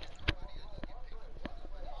captain?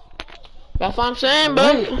 That's what I'm saying,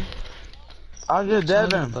 bro. I'll get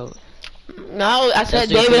Devin. No, I said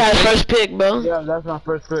That's David your had first first pick, bro. Yeah, that's my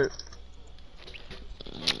first pick.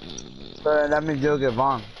 So that means you'll get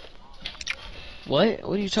Vaughn. What?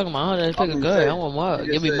 What are you talking about? I pick a guard. I want Marvin.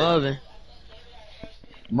 Give me Marvin.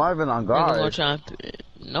 Marvin on Niggas guard. gonna try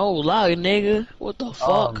and no lie, nigga. What the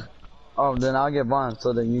fuck? Then I'll get Vaughn,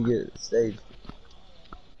 so then you get Steve.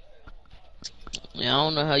 Yeah, I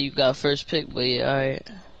don't know how you got first pick, but yeah,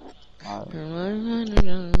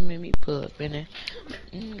 alright. Make me pull up in it.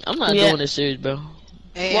 I'm not doing this series, bro.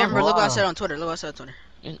 Hey, Amber, look what I said on Twitter. Look what I said on Twitter.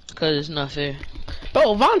 Cause it's not fair.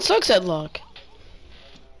 Bro, Vaughn sucks at luck.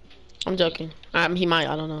 I'm joking. He might.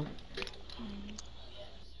 I don't know.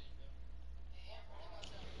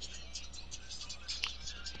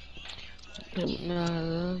 No, I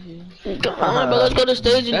love you. Come on, bro. Let's go to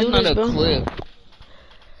stage and That's do not this, a bro. clip.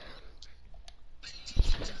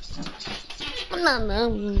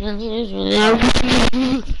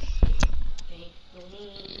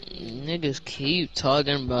 Niggas keep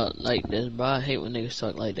talking about like this, bro. I hate when niggas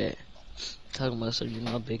talk like that. Talking about so you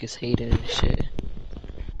my biggest hater and shit.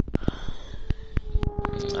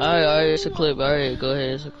 Alright, it's a clip. Alright, go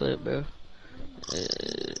ahead, it's a clip, bro.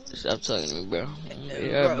 Stop talking to me, bro.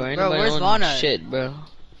 Yeah, bro. Ain't bro, nobody where's on Vaughn at? shit, bro.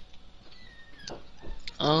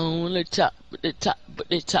 On the top, but the top, but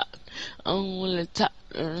the top. On the top,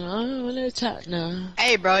 on the top now.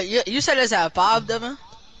 Hey, bro, you said it's at 5, Devin?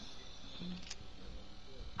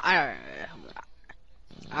 Alright,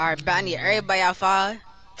 but I need everybody at 5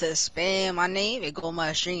 to spam my name and go on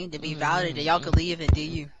my stream to be valid, and y'all can leave and do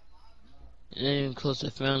you. It ain't even close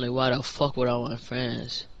to family. Why the fuck would I want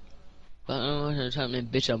friends? But I don't want to tell me,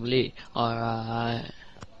 bitch, I'm lit. Alright.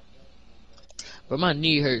 But my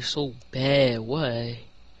knee hurts so bad. What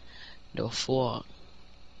the fuck?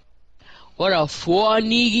 What the fuck,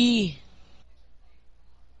 nigga?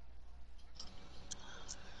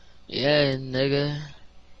 Yeah, nigga.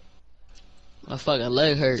 My fucking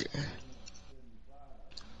leg hurt.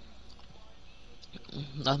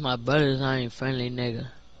 That's my brothers. I ain't friendly, nigga.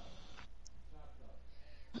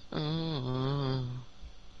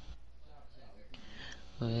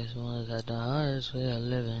 This one's at the hardest way of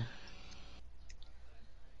living.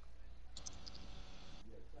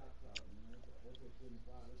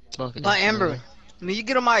 Fucking But Amber, when you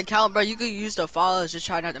get on my account, bro, you can use the followers. Just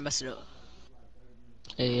try not to mess it up.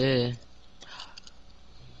 yeah.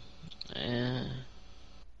 Yeah.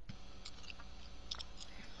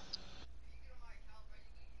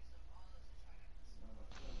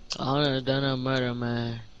 I done done a murder,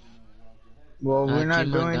 man. Well, we're I not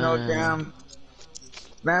keep my doing no gun. damn.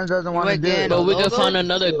 Vans doesn't want to ain't do getting it. But we can logo? find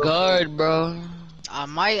another guard, bro. I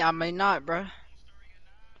may not, bro.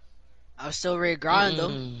 I'm still ready to grind though.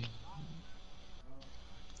 Mm.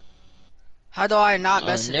 How do I not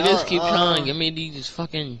mess it Niggas up? keep trying to give me these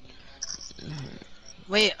fucking.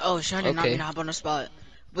 Wait, oh, Sean did not Okay. mean to hop on the spot.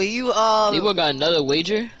 But you, People got another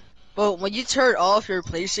wager? but when you turn off your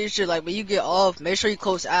PlayStation, like when you get off, make sure you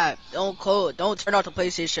close app. Don't turn off the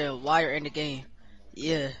PlayStation while you're in the game.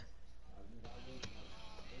 Yeah.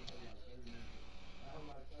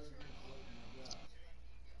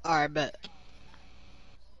 Alright, bet.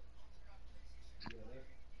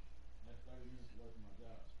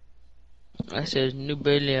 I said new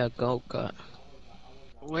Billy a go kart.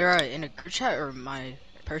 Where at? In the group chat or my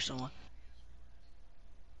personal one?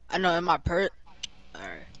 I know in my Alright.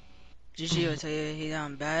 GG will tell you he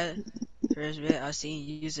done bad. First bit I seen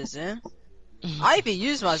you use his Zen. I even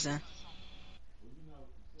used my Zen.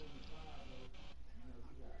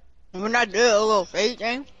 When I did a little fake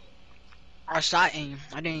thing, I shot aim.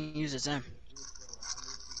 I didn't use a Zen.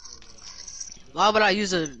 Why would I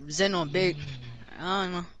use a Zen on big? I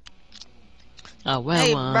don't know. Oh, well,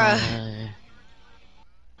 Hey, bruh.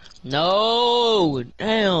 No,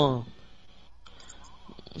 damn.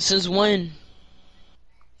 Since when?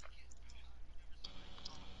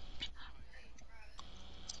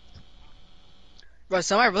 Bro,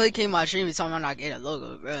 somebody really came to my stream and told me I'm not getting a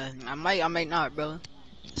logo, bro. I might not, bro.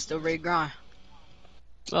 Still ready to grind.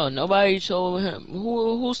 Oh, nobody told him.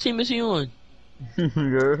 Whose team is he on?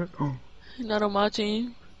 Yeah. He's not on my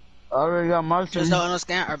team. I already got my Just team. don't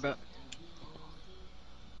understand, bro.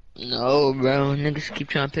 No, bro. Niggas keep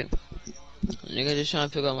trying to pick. Niggas just trying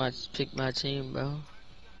to pick my team, bro.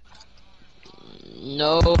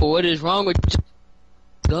 No, what is wrong with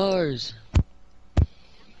guards?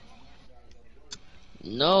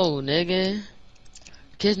 No, nigga.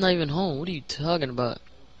 Kid's not even home. What are you talking about?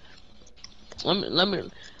 Let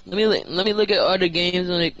me look at all the games.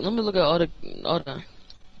 Let me look at all the.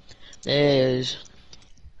 There's.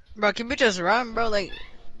 Bro, can we just run, bro? Like,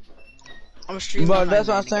 I'm streaming. But I'm that's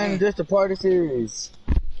not what I'm even saying. in the Just the party series.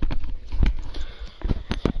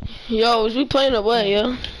 Yo, is we playing or what, yo?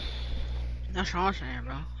 game. That's what I'm saying,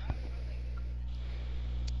 bro.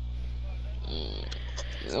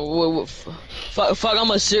 Fuck,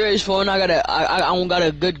 I'm a serious phone. I don't got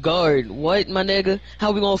a good guard. What, my nigga?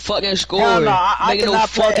 How we gonna fucking score? Hell no, I Making no cannot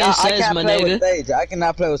play. fucking I sense, can't my play nigga. with Sage. I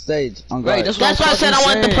cannot play with Sage. On Right, guard. that's That's why I said I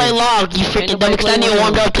wanted to play log, you freaking dumb, because I didn't even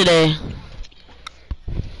warmed up today.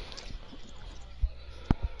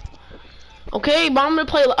 Okay, but I'm gonna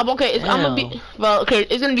play. Okay, I'm gonna be. Well, okay,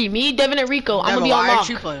 it's gonna be me, Devin, and Rico. I'm gonna be on why aren't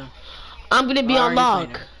you log. playing? I'm gonna be Why on are you playing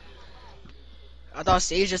log. it? I thought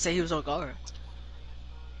Sage just said he was on guard.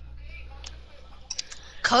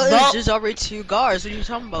 Cause Bro- there's already 2 guards. What are you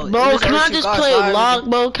talking about? Bro, There's can I already 2 just guards. play Why are log, we-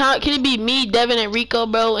 bro? Can it be me, Devin, and Rico,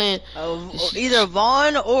 bro? And Either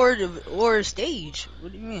Vaughn or Stage.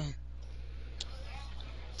 What do you mean?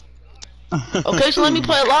 okay, so let me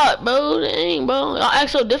play a lot, bro. Dang, bro, y'all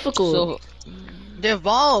act so difficult. So, Then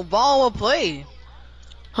Vaughn will play.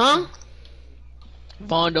 Huh?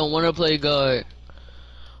 Vaughn don't want to play guard.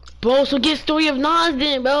 Bro, so get Story of Nas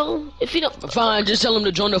then, bro. If he don't, Fine, just tell him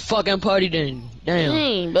to join the fucking party then. Damn.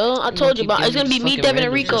 dang, bro. I told you, keep bro. It's giving gonna be these me, fucking Devin,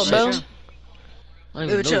 and random Rico, shit. bro. I don't even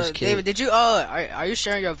David, know chill. this kid. David, did you are you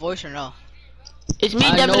sharing your voice or no? It's me,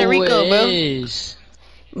 I Devin, know and who Rico, it bro. is.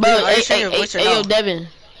 Bro, Dude, are you hey, sharing hey, your hey, voice or hey, yo, no? Devin.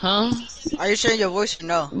 Huh? Are you sharing your voice or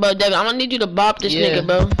no? Bro, Devin, I'm gonna need you to bop this Yeah. nigga,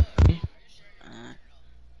 bro.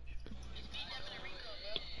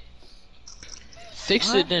 Fix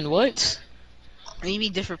What? it then, what? Maybe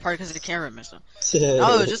different part because of the camera messed up.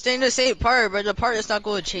 No, just in the same part, but the part that's not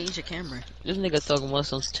going to change the camera. This nigga talking about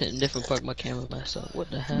some different part my camera messed up.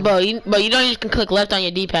 What the hell? Bro, you don't just can click left on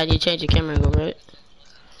your D-pad and you change your camera angle, right?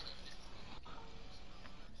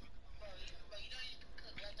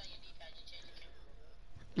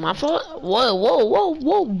 My fault? Whoa, whoa, whoa,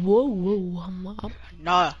 whoa, whoa, whoa.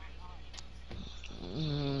 Nah.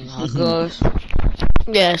 I guess.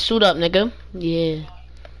 Yeah, suit up, nigga. Yeah.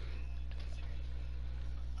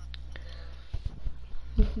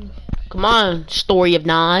 Come on, story of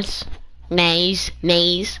Nas. Nays,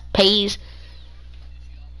 pays.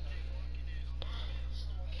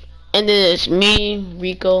 And then it's me,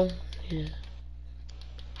 Rico. Yeah.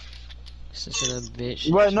 Sister of a bitch.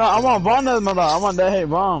 Wait, no, I want Vaughn as my dog. I want that hate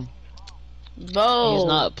Vaughn. Bro. He's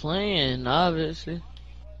not playing, obviously.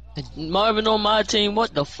 Marvin on my team,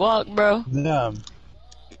 what the fuck, bro? Damn.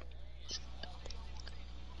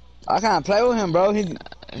 I can't play with him, bro. He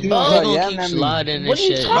He Bro, start gonna yelling keep at me. sliding What and are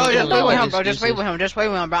you shit. talking Bro, just about? play with him, Like bro. Just play excuses. with him. Just play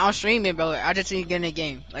with him, bro. I'm streaming, bro. I just need to get in the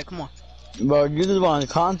game. Like, come on. Bro, you just want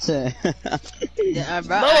content. Yeah,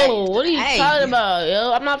 Bro, what are you hey. talking about,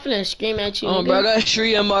 yo? I'm not finna scream at you, Oh, nigga. bro, I got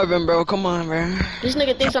Shree and Marvin, bro. Come on, bro. This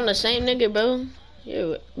nigga thinks I'm the same nigga, bro.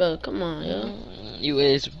 You, bro, come on, yo. You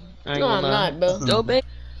is. I ain't No, gonna I'm lie. not, bro. Yo, babe.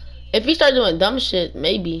 If he start doing dumb shit,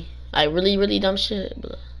 maybe. Like, really, really dumb shit,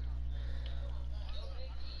 but...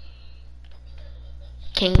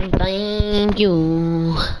 Can't blame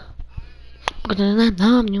you. Cause I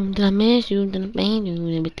love you, did I miss you, did I blame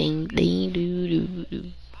you, everything they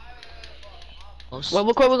do.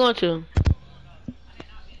 What court we going to?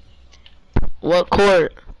 What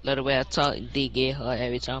court? Let the way I talk, D get hard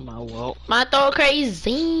every time I walk. My throat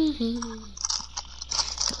crazy.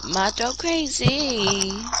 My throat crazy.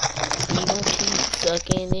 He gon' keep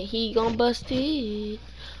sucking it, he gon' bust it.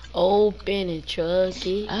 Open and truck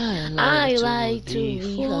it. I like to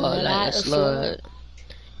be hard like a like a slut.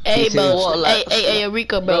 Hey, bro. Fall like a Hey, slut.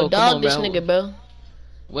 Rico, Bro, bro. come Dog on, this bro. nigga, bro.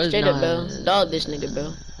 Where's Straight up, bro. Nas? Dog this nigga,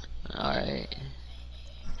 bro. Alright.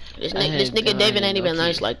 This I nigga had David ain't no even key.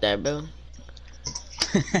 nice like that, bro.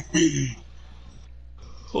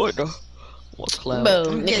 What the? What cloud? Bro,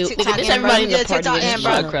 Let me get nigga, TikTok this in, bro. everybody Let in me the get party. TikTok is in,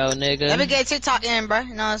 bro. My shut up. crowd, nigga. Let me get TikTok in, bro.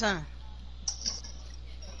 You know what I'm saying?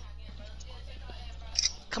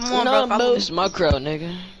 Come on, No, bro. Follow bro. me. This is my crowd,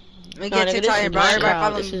 nigga. Let me Nah, get nigga, TikTok this in, is bro. my Everybody crowd.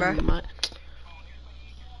 follow This me, is bro. my...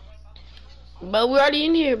 Bro, we already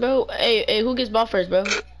in here, bro. Hey, who gets ball first, bro?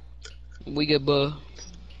 We get buh.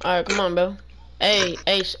 Alright, come on, bro. Hey,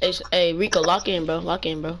 Rico, lock in, bro. Lock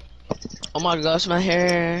in, bro. Oh my gosh, my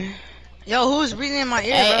hair. Yo, who's breathing in my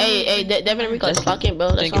ear, bro? Hey, Devin and Rico, That's- lock in, bro.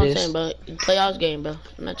 That's think all it I'm is. saying, bro. Play y'all's game, bro.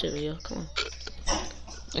 I'm not tripping, yo. Come on.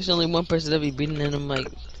 There's only one person that be beating in them, like,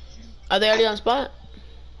 Are they already on spot?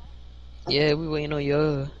 yeah, we waiting on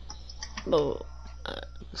you. Bro,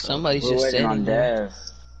 Somebody's We're just waiting on standing there. Dev.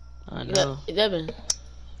 I know. Devin.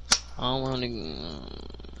 I don't want to.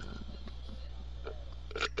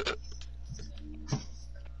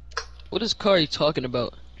 What is Kari talking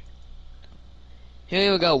about? He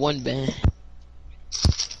only got one band.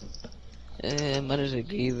 Mothers are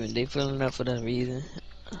grieving. They feeling up for that reason.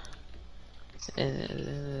 Yo,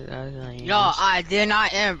 I did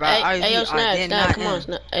not end, bro. Hey, yo, I Snap, did Snap, not come on, end.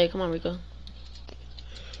 Snap. Hey, come on, Rico.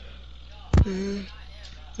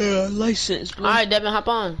 License, bro. Alright, Devin, hop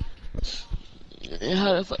on.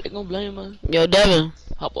 How the fuck they gonna blame us? Yo, Devin.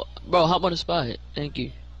 Hop on, bro. Hop on the spot. Thank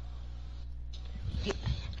you.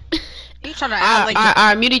 You trying to act like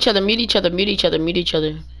Alright, mute each other, mute each other,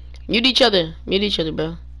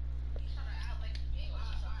 bro.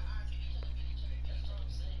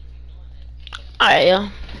 Alright, yo.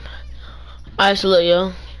 Alright, so look,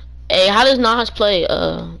 yo. Hey, how does Nas play,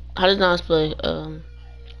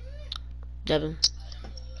 Devin?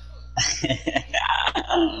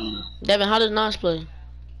 Devin, how does Nas play?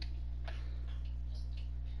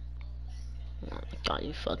 Oh, God,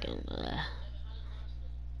 you fucking...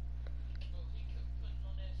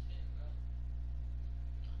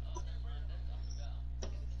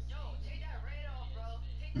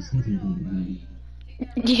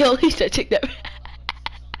 Yo, he said take that.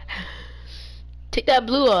 Take that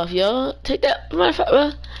blue off, yo. Take that. Matter of fact,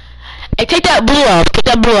 bro. Hey, take that blue off. Take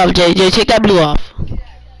that blue off, JJ. Take that blue off.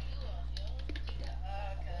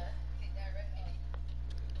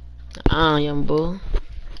 Young bull.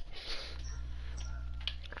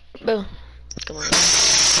 Bro. Come on.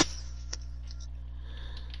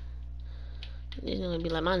 He's gonna be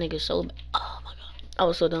like, my nigga so bad. Oh my god. I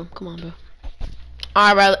was so dumb. Come on, bro.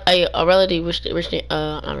 Alright, a relative, not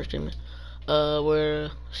restricted. We're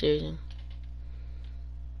serious.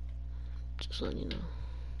 Just letting you know.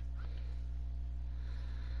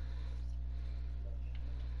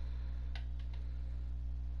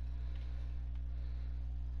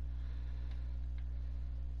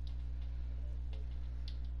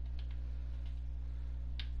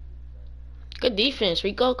 Good defense,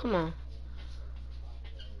 Rico. Come on.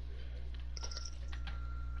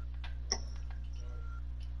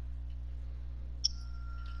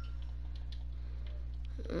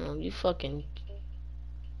 Oh, you fucking.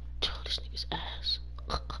 Oh, this nigga's ass.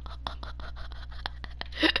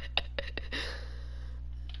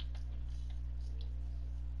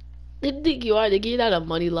 They think you are. They get out a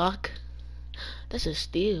money lock. That's a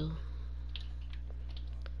steal.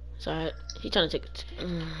 Sorry, he trying to take it.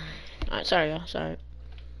 Alright, sorry, y'all. Sorry.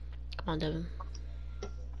 Come on, Devin.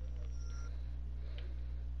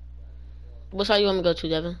 What side you want me to go to,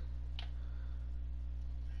 Devin?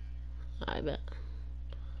 I bet.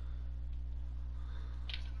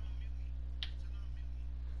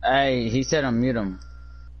 Hey, he said unmute him.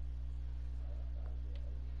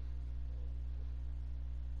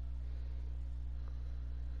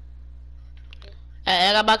 Hey,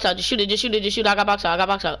 I got box out. Just shoot it. Just shoot it. Just shoot it. I got box out. I got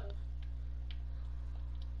box out.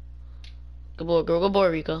 Good boy, girl. Good boy,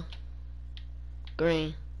 Rico.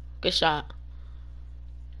 Green. Good shot.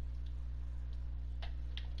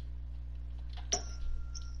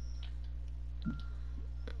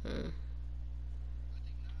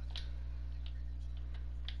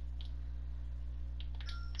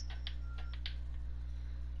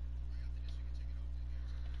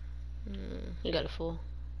 You got a fool.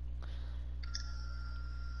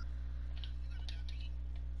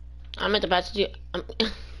 I'm at the pass to you.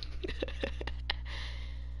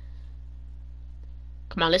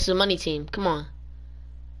 Come on, this is a money team. Come on.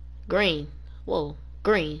 Green. Whoa.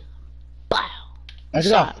 Green. Bow. Let's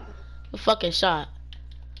Shot. go. A fucking shot.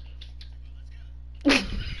 no,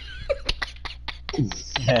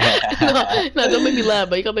 don't make me laugh,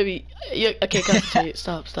 bro. You gonna make me. Yeah, okay, concentrate.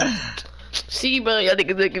 Stop. See, bro, y'all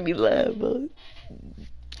niggas making me laugh, bro.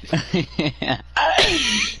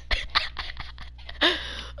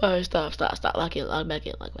 Alright, stop. Lock back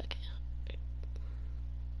in.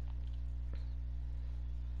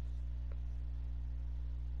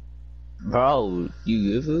 Bro,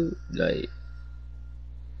 you good food? Like,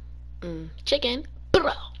 Chicken,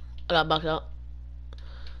 bro. I got boxed out.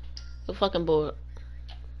 The fucking board.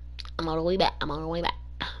 I'm on the way back. I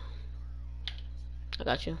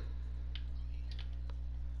got you.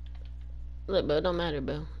 Look, bro, it don't matter,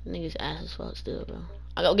 bro. Niggas ass as fuck still, bro.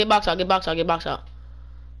 I go get box out.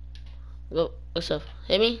 Go, what's up?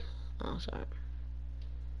 Hit me? Oh, sorry.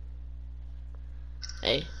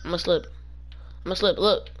 Hey, I'm gonna slip.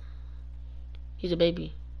 Look. He's a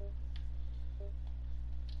baby.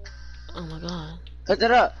 Oh my god. put it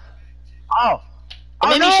up. Oh. It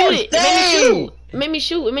made me shoot it. Dang! It made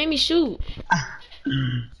me shoot.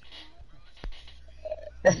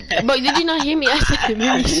 Bro, did you not hear me? I said it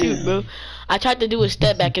made me shoot, bro. I tried to do a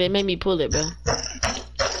step back and it made me pull it, bro.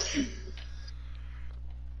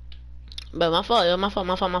 Bro, my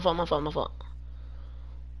fault.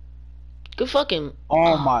 Good fucking.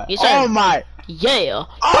 Oh my. Yes, sir. Oh my. Yeah.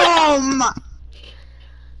 Oh my.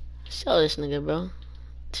 Show this nigga, bro.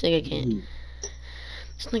 This nigga can't.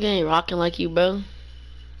 This nigga ain't rocking like you, bro.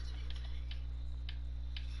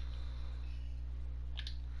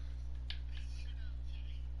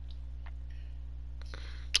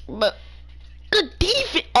 But good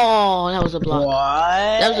defense. Oh, that was a block.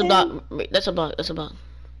 What? That was a block. That's a block.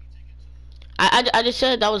 I just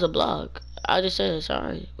said that was a block. I just said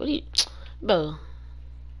sorry. What do you, bro?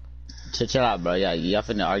 Chill out, bro. Yeah, y'all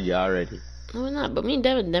finna argue already. No, we're not. But me and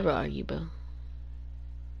Devin never argue, bro.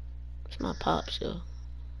 It's my pops, yo.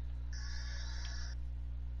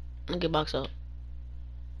 I'll get box out.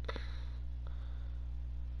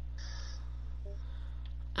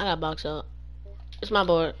 I got box out. It's my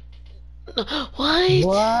board. No, what?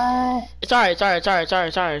 What? Sorry. We're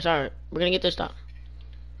gonna get this stop.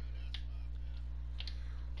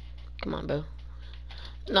 Come on, bro.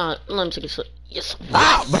 Nah, let me take a slip. Yes.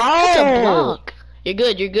 Ah, bro. That's a block. You're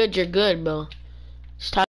good, bro.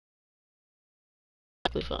 Stop.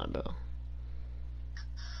 Fine, bro.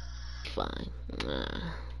 Fine. Nah.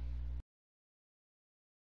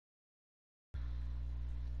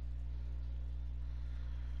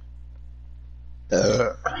 You're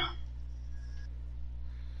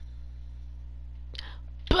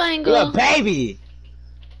a Bango. baby.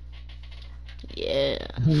 Yeah.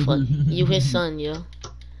 Fuck you, his son, yo.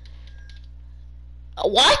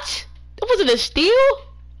 What? That wasn't a steal?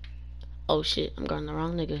 Oh shit, I'm guarding the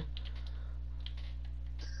wrong nigga.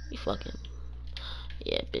 You fucking.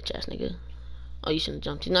 Yeah, bitch ass nigga. Oh, you shouldn't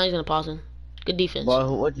have jumped. Now he's gonna pause him. Good defense. Boy,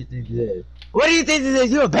 what do you think this is? What do you think this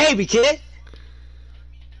is? You a baby, kid?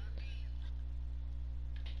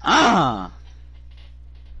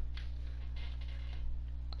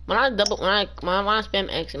 When I spam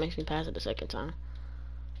X, it makes me pass it the second time.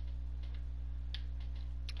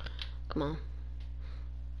 Come on.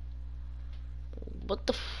 What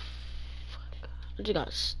the fuck? I just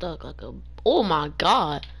got stuck like a. Oh my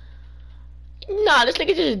god. Nah, this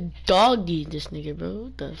nigga just doggy this nigga,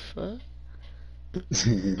 bro. What the fuck?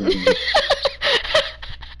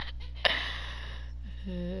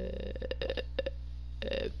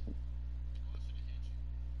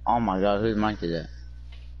 Oh my god, whose mic is that?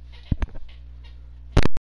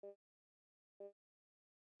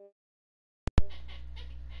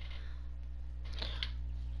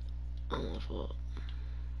 Oh my fault.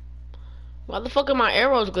 Why the fuck are my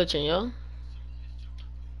arrows glitching, yo?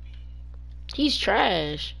 He's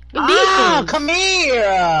trash. Good defense. Come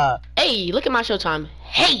here! Hey, look at my showtime.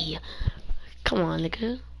 Hey, come on,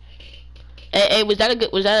 nigga. Hey, was that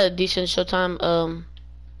a decent showtime,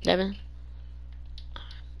 Devin?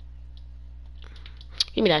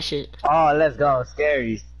 Give me that shit. Oh, let's go.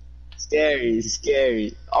 Scary.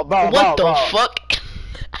 Oh, bro, What bro, the bro. fuck?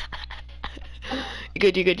 You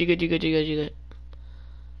good.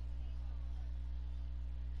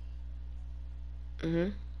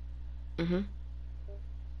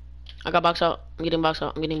 I got box out. I'm getting box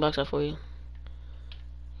out for you. You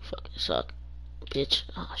fucking suck, bitch.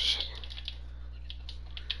 Oh shit.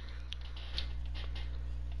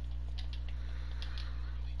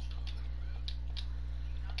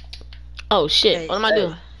 Oh shit. Hey, What am I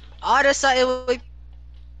doing? All this it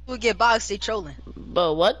would get boxed. They trolling.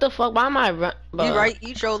 But what the fuck? Why am I run? You right?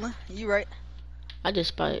 You trolling? You right? I just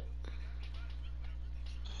spite.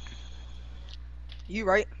 You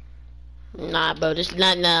right? Nah, bro. This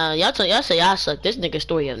not now. Y'all say y'all suck. This nigga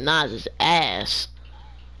story of Nas is ass.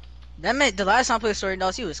 That meant the last time I played Story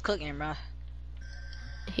Nos, he was cooking, bro.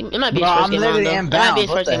 It might be Bro, his first I'm game on literally though. It inbound. might be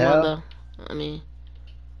his What first the game on hell? though. I mean.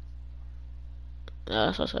 Yeah,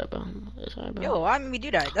 that's what's up, bro. It's alright, bro. Yo, why made me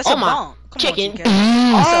do that? That's Oh a my bomb. Come chicken. on, TK.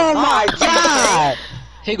 That's a Oh bomb. my god!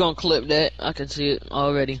 He gonna clip that. I can see it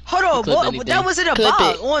already. Hold on, Clip boy, anything. that wasn't a Clip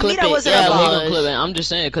bomb. it, On me, clip that it. wasn't Yeah, a He bomb. gonna clip it. I'm just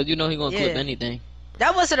saying, cause you know he gonna clip Yeah. anything.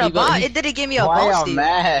 That wasn't a He go- bomb. he- It didn't give me a Why bomb y'all steal.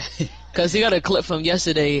 mad? Cause he got a clip from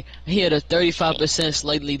yesterday. He had a 35%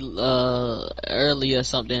 slightly early or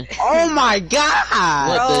something. Oh my god!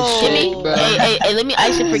 What the Bro. shit, Hey, bro? hey, let me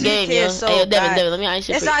ice it for TK game, yo. is so Hey, yo, bad. Devin, let me ice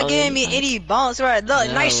it It's for not oh, giving me yeah. any bumps, right? Look,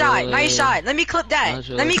 Yeah, nice shot, boy. nice shot. Let me clip that. That's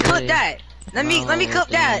Let me what clip I that. Let me clip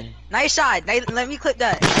that. Nice shot. Let me clip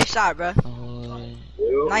that. Nice shot, bro.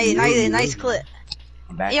 Nice clip.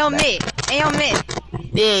 Back, Ayo, back. mid. Ayo, mid.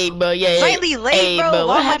 Hey, bro, yeah. Slightly late, hey, bro. bro.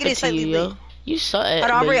 Why What am I happened getting to you, slightly yo? late? You suck at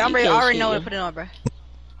Hold on, bro. I You can't already shoot, know what yo. to put it on, bro.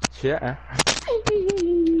 Yeah.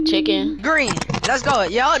 Chicken. Green. Let's go.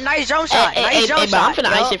 Yo, nice jump shot. Hey, Nice jump bro, I'm shot. finna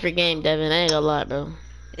yo. ice it for game, Devin. I ain't gonna lie, bro.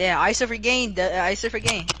 Yeah, ice it for game. Ice it for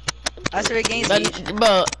game. Ice it for game. Steve.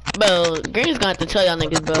 Bro, Green's gonna have to tell y'all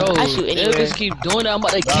niggas, bro. I shoot anywhere. Niggas keep doing that. I'm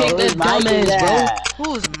about to Bro, kick whose that mic is dumbass, bro. that?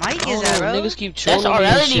 Whose mic Oh, is that, bro? niggas keep trolling That's me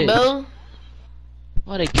and Rarity, shit. bro.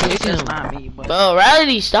 Why they kick him? That's not me, but Bro,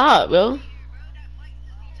 Rarity, stop, bro.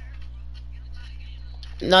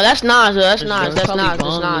 No, that's Nas, bro. That's Nas. That's Probably Nas.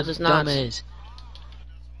 That's bomb Nas. this That's Nas. dumbass.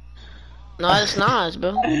 No, that's Nas,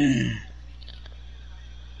 bro.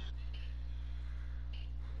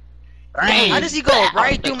 How does he go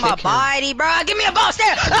right through my kick him. body, bro? Give me a ball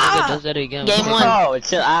step. Nigga Ah! does that again. Game one. Bro,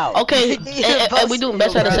 chill out. Okay, Yeah, we doing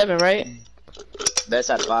best out of 7, right? Best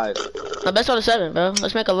out of 5. No, best out of 7, bro.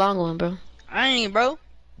 Let's make a long one, bro. I ain't, bro.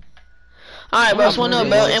 Alright, bro. It's 1-0,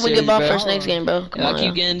 bro. And we get ball Bro. first next game, bro. Come I on, keep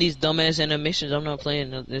yo. getting these dumbass animations. I'm not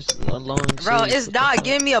playing this long. Bro, series. it's not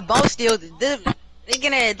giving me a ball steal. They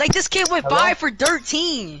gonna like this kid went 5 for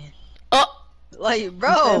 13. Oh, Like,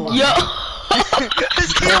 bro. yo.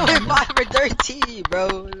 This kid went 5 for 13, bro.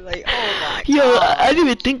 Like, oh my Yo, god. I didn't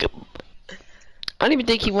even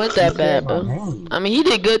think he went that bad, bro. I mean, he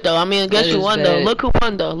did good though. I mean, guess That who is won though? bad. Look who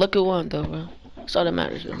won though. Look who won though, bro. That's all that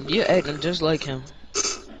matters, bro. You're acting just like him.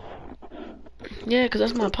 Yeah, cause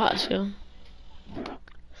that's my pops, yo.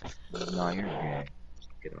 no, you're good.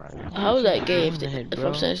 Get him out of here. How was that gay if, Head, if bro.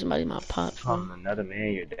 I'm saying somebody my pops, bro? Calling another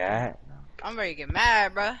man your dad? I'm ready to get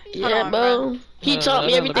mad, bro. Yeah, bro. He No, taught no,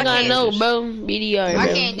 me no, everything no, I no, know, no. bro. BDR, I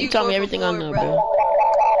bro. can't He do taught me 4 everything I for know, 4, bro.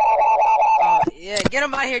 Oh, Yeah, get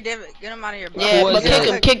him out of here, David. Get him out of here, bro. Yeah, Who but was kick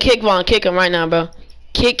that? him, kick Vaughn, kick him right now, bro.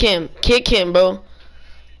 Kick him, bro.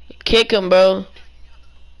 Kick him, bro.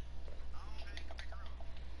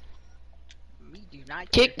 We do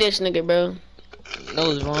not Kick this nigga, bro. No,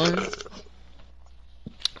 it's wrong.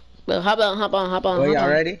 Bro, hop on. Well, y'all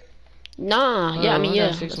ready? Nah, yeah, I mean,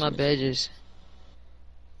 yeah. Fix my badges.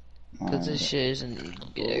 Cause this shit isn't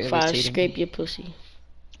If I scrape your pussy.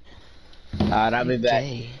 Alright, I'll be back.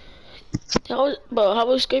 Bro, how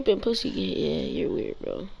was scraping pussy? Yeah, you're weird,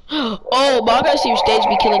 bro. Oh, but I gotta see if Stage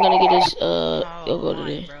Be Killing gonna get his, he'll go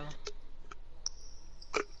today. Bro.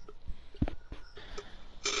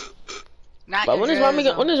 Not But when is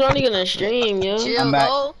Ronnie gonna stream, yo? Chill, I'm back.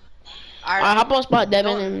 bro. Alright, hop on spot,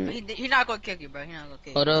 Devin, No, and he not gonna kick you, bro. He not gonna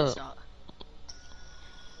kick Hold you. up. Stop.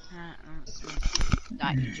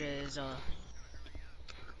 Dr. Jizz,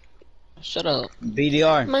 Shut up.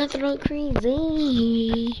 BDR. my throat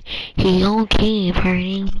crazy. He don't keep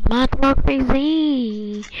hurting. My throat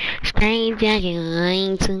crazy. Strange jacket,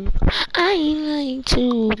 I like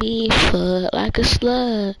to be fucked like a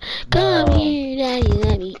slut. Come here, daddy,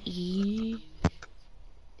 let me eat.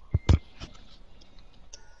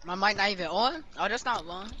 my mic not even on? Oh, that's not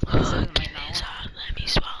long. It says the mic not on. Let me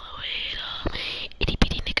swallow it up. Itty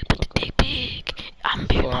bitty nigga with the dick big. I'm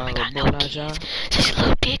big, mama got no kids. Such a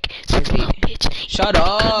little dick, such a little bitch. Shut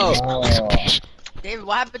up. David,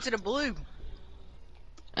 what happened to the blue?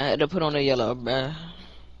 I had to put on the yellow, bruh.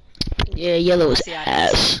 Yeah, yellow is See, I-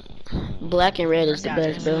 ass. Black and red is the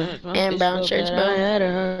best, bro. And brown shirts, I bro. had it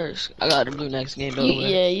hurts. I got the blue next game, though.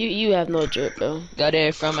 Yeah, you have no drip, bro. Got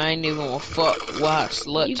that from I ain't even gonna fuck, watch,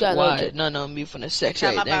 slut, You got no why, drip. none on me from the sex,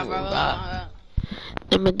 Shut my everything. mouth,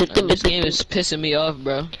 This game is pissing me off,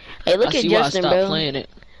 bro. Hey, look I at see why I Justin, stopped bro. playing it.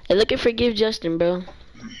 Hey, look at Forgive Justin, bro.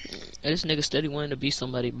 Hey, this nigga steady wanting to be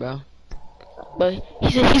somebody, bro. But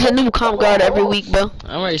he's a new comp guard every week, bro.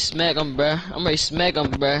 I'm ready to smack him, bro. I'm ready to smack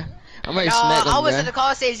him, bro. I'm ready to No, smack him, I was bruh. in the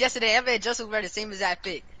call stage yesterday. Evan and Justin were the same exact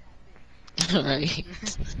pick. Alright.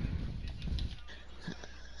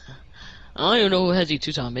 I don't even know who Hezzy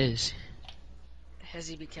two-time is. Has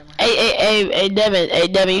he be killing? Hey,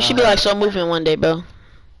 Devin, you should be like so moving one day, bro.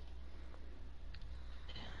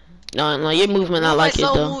 No, your movement, I like it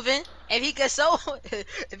so though. moving. If he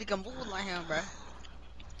can move like him, bro.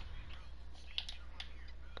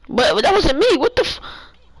 But that wasn't me. What the f?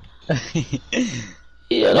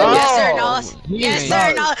 Yeah, that Yes, sir, No. Nos. Yes,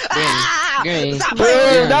 sir, Nos. Ah! Green. Stop bro,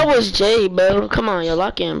 playing. that was Jay, bro. Come on, yo,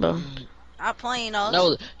 lock in, bro. I'm playing, Nos.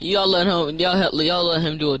 No, y'all let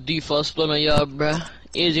him do a default split on y'all, bruh.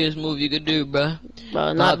 Easiest move you could do, bruh.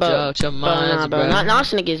 Bro, not Knocked you bro. out your Bro, minds, nah, bro. bruh. Not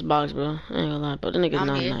this nigga gets boxed, bro. I ain't gonna lie, bro. That nigga's I'm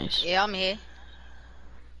not here. nice. Yeah, I'm here.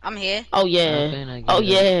 I'm here. Oh Okay, I yeah. get Oh it.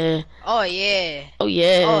 yeah. Oh yeah. Oh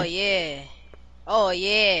yeah. Oh yeah. Oh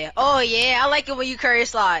yeah. Oh yeah. I like it when you curry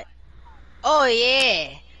slide. Oh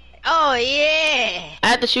yeah. Oh yeah. I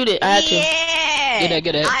had to shoot it. I had to. Yeah.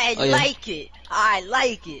 Get that. I Oh, yeah. like it. I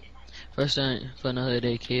like it. First time for another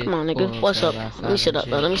day, kid. Come on, nigga. What's up? Let me sit up,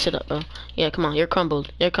 bro. Let me sit up, bro. Yeah, come on. You're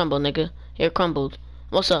crumbled. You're crumbled, nigga. You're crumbled.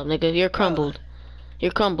 What's up, nigga? You're crumbled.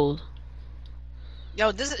 You're crumbled.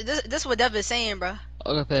 Yo, this what Dev is saying, bro.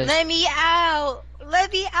 Okay, pass. Let me out.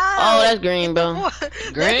 Let me out. Oh, that's green, bro. Let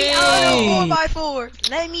me out. Green. 4x4.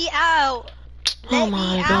 Let me out. Oh Let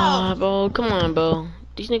my me god, out. bro. Come on, bro.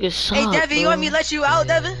 These niggas suck, Hey, Devin, bro. you want me to let you out,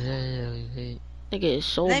 Devin? Nigga is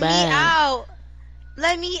so Let bad. me out.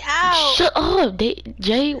 Let me out. Shut up,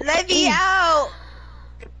 Jay. Let me out.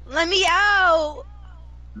 Let me out.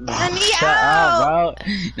 Let me Shut out. up, bro.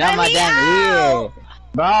 Let Not my me damn out. ear.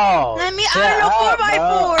 Bro. Let me shut out up, of the 4x4.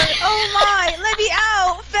 bro. Oh my. Let me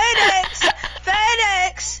out. FedEx.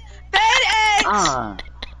 FedEx. FedEx.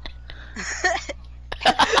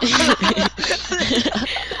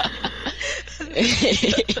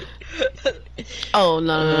 Oh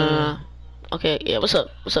no. Okay, yeah. What's up?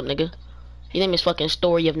 What's up, nigga? Your name is fucking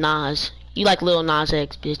Story of Nas. You like Lil Nas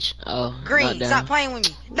X, bitch. Oh, Green, not stop down. playing with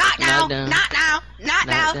me. Not now. down. Not now. Not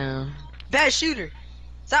now. Not down. Bad shooter.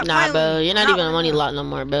 Stop Nah, playing bro. with me. You're not even a money lot no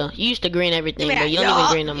more, bro. You used to green everything, bro. You don't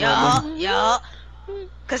even green no more, bro. Yeah.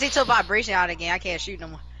 Cause they took vibration out again. I can't shoot no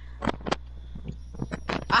more.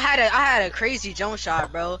 I had a crazy jump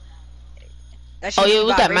shot, bro. That shit Oh yeah, it took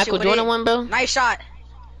was that vibration Michael with Jordan it. one, bro. Nice shot.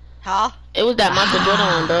 Huh? It was that Michael Jordan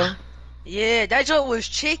one, bro. Yeah, that joint was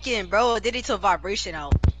chicken, bro. Then they took vibration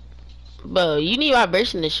out. Bro, you need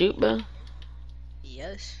vibration to shoot, bro.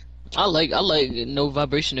 Yes. I like no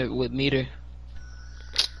vibration with meter.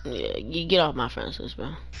 Yeah, you get off my friends list,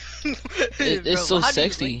 bro. It's so how do you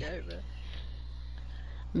sexy. like that, bro?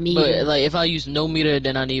 Me. But like if I use no meter,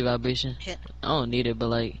 then I need vibration. Yeah. I don't need it, but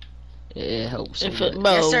like it helps. If but- it,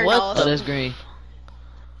 bro, Yes, sir, what no. Oh, the that's green.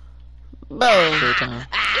 Bro, Full time.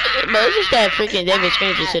 bro, it's just that freaking David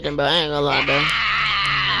Screams is hitting, bro. I ain't gonna lie, bro.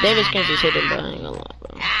 David Screams is hitting, bro. I ain't gonna lie,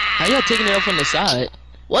 bro. How y'all taking it up on the side?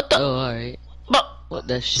 What the? Oh, alright. Bro. What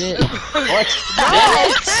the shit? What?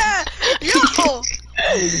 Yo!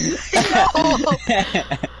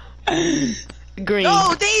 Green.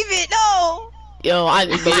 No, David, no! Yo, I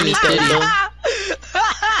need that,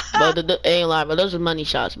 bro. But ain't gonna lie, bro. Those are money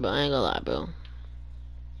shots, bro. I ain't gonna lie, bro.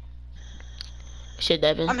 Shit,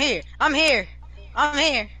 Devin. I'm here.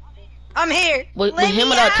 With Let him me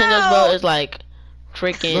without Tindos, bro, out. it's like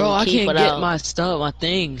freaking. Bro, I keep can't without. get my stuff, my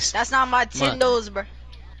things. That's not my Tindos, bro.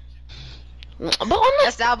 But I'm not.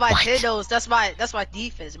 That's not my What? Tindos. That's my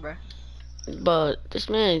defense, bro. But this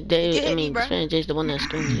man, Dave. Get I me, mean, bro. this man Jay's the one that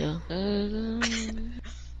screamed, yo.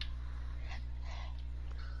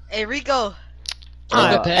 Hey, Rico.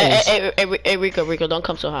 Good pass. Hey, Rico, don't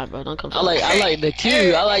come so high, bro. Don't come so high. I like the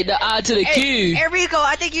Q. I like the I to the Q. Hey, Rico,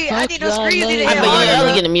 I think Fuck those screens need to y'all, hit But you harder, only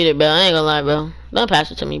bro. getting muted, bro. I ain't gonna lie, bro. Don't pass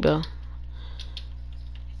it to me, bro.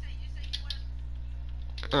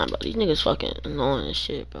 Nah, bro, these niggas fucking annoying as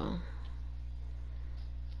shit, bro.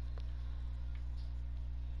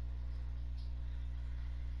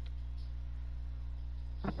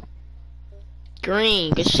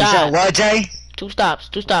 Green, good You said shot. what, Jay? Two stops,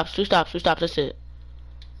 that's it.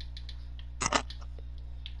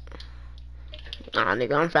 Nah,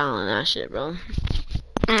 nigga, I'm fouling that shit, bro.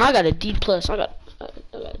 I got a D plus. I got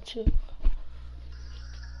a 2.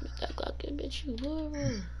 That Glock, bitch, you would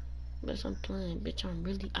run. Bitch, I'm playing. Bitch, I'm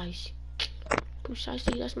really icy. Push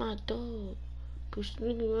icy, that's my dog. Push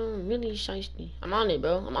really run, really shiesty. I'm on it,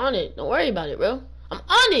 bro. I'm on it. Don't worry about it, bro. I'm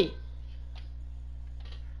on it.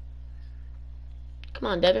 Come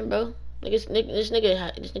on, Devin, bro. This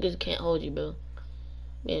nigga can't hold you, bro.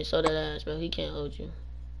 Man, so that ass, bro. He can't hold you.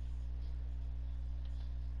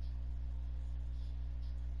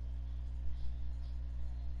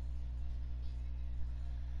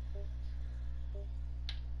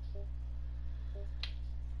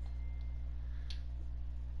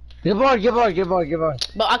 Good boy.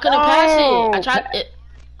 But I couldn't pass it. I tried it.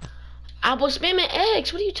 I was spamming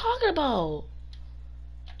X. What are you talking about?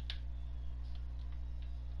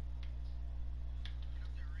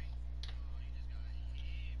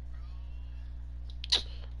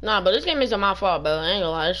 Nah, but this game isn't my fault, bro. I ain't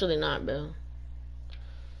gonna lie. It's really not, bro.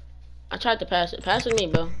 I tried to pass it. Pass it to me,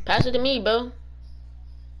 bro. Pass it to me, bro.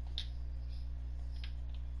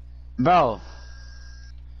 Bro.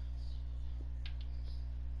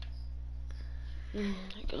 Oh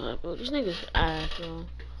my god, bro. These niggas ass, bro.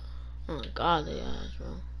 Oh my god, they ass, bro.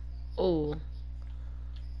 Oh.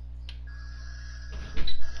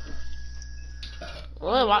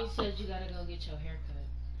 What? You said you gotta go get your haircut.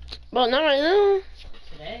 Bro, not right now.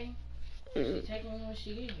 Today? She taking me when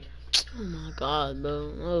she get here. Oh my god,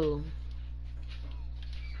 bro. Oh.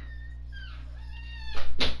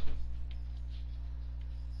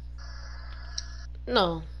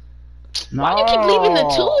 No. Why you keep leaving the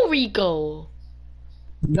 2, Rico?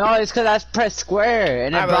 No, it's cause I pressed square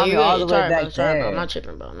and it brought me all the way back sorry, there. bro. I'm not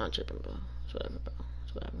tripping, bro. It's whatever, bro.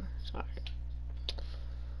 It's whatever. Sorry.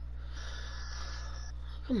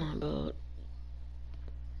 Come on, bro.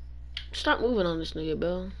 Stop moving on this nigga,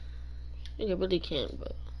 bro. Nigga really can't,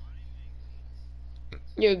 bro.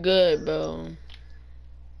 You're good, bro.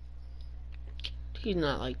 He's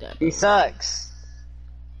not like that, bro. He sucks.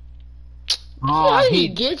 How did he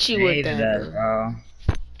get you with hated that, us, bro?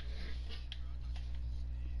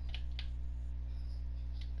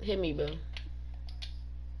 Hit me, bro.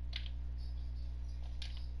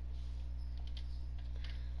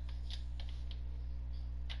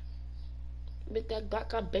 But that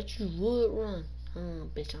Glock, I bet you would run.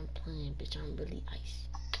 Bitch, I'm playing. Bitch, I'm really icy.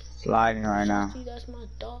 Sliding right now. See, that's my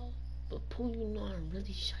dog. But Pooh, you know I'm really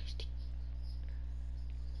shiesty.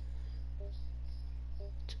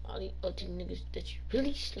 To all these other niggas that you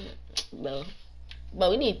really slam. Bro. Bro,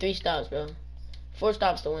 we need 3 stops, bro. 4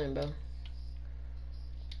 stops to win, bro.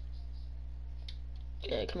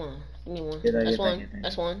 Yeah, come on. Give me one. That's one.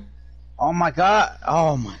 That's one. Oh my god.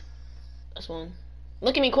 Oh my. That's one.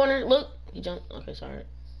 Look at me, corner. Look. He jumped. Okay, sorry.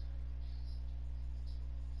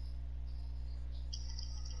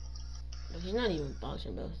 But he's not even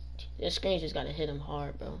boxing, bro. This screen just gotta hit him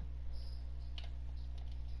hard, bro.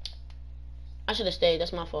 I should have stayed.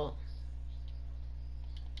 That's my fault.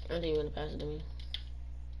 I don't think you're gonna pass it to me.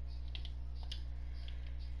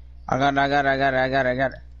 I got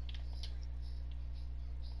it.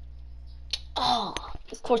 Oh,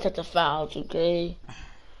 of course that's a foul, okay?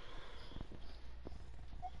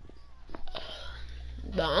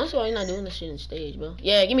 But honestly, why you not doing this shit in stage, bro?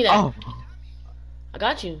 Yeah, give me that. Oh, I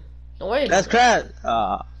got you. Don't worry about that's it.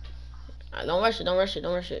 crap. Don't rush it. Don't rush it.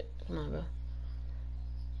 Don't rush it. Come on, bro.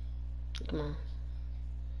 Come on.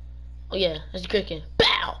 Oh yeah, that's the cricket.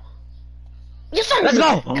 Bow. Yes sir. Let's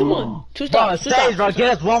go. Come on. Two Bro, stops. Stage, bro,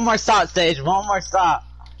 get us one more stop, Stage. One more stop.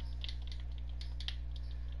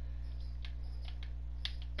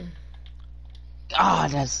 Ah,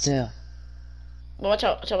 that's still. But watch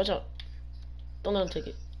out. Watch out. Watch out. Don't let him take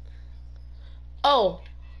it. Oh.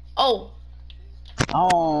 Oh.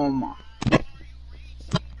 Oh.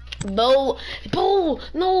 Bro,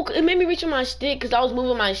 no, it made me reach with my stick because I was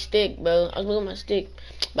moving my stick, bro. But I was moving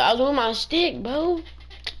my stick, bro.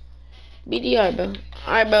 BDR, bro.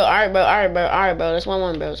 Alright, bro. That's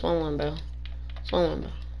 1-1, bro. It's 1-1, bro. It's 1-1,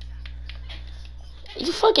 bro.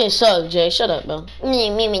 You fucking suck, Jay. Shut up, bro.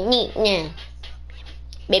 Baby,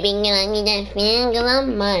 I need that fan because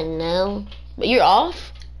I'm mine now. But you're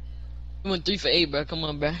off? I went 3 for 8, bro. Come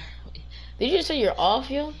on, bro. Did you just say you're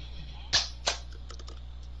off, yo?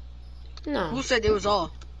 No. Who said it was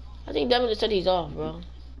off? I think Devin just said he's off, bro.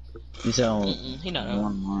 You said he not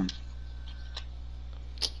on. 1-1.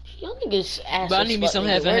 Y'all niggas ass. But I need me some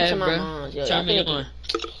half and half, bro. Turn me on.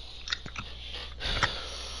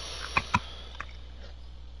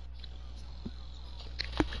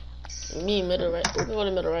 Me middle right. We can go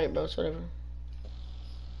to middle right, bro. It's whatever.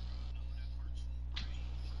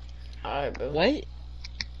 Alright, bro. What?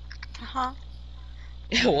 Huh?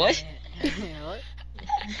 What? What?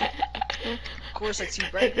 Of course, it's you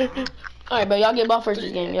right now. Alright, bro. Y'all get ball first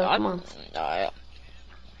this game, yo. Come on.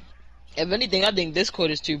 If anything, I think this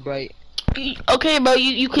court is too bright. Okay, bro.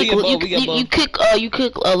 You click. You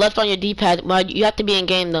click left on your D-pad. But you have to be in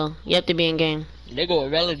game though. You have to be in game. They go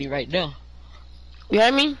with reality right now. You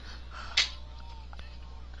heard me?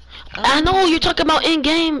 I know you're talking about in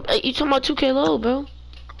game. You talking about 2K low, bro.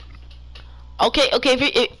 Okay.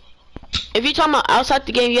 If you're talking about outside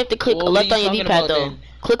the game, you have to click left on your D-pad though. Then?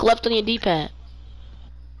 Click left on your D-pad.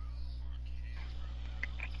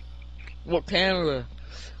 What camera?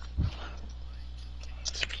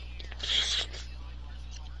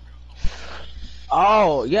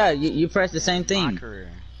 Oh, yeah, you press the same thing.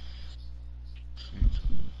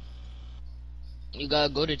 You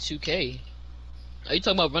gotta go to 2K. Are you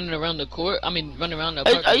talking about running around the court? I mean, running around the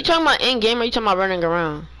park. Are you talking about in game or are you talking about running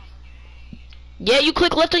around? Yeah, you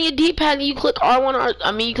click left on your D-pad and you click R1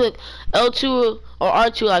 or you click L2 or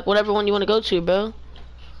R2, like whatever one you want to go to, bro.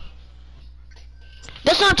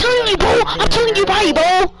 That's what I'm telling you, bro. I'm telling you right,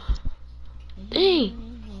 bro. Dang.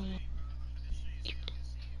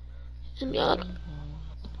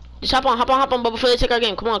 Just hop on, bro, before they take our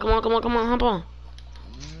game. Come on, hop on.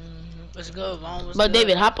 Let's go, Vaughn. But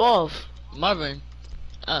David, hop off. Marvin.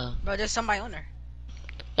 Bro, there's somebody on there.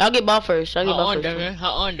 Y'all get ball first. How on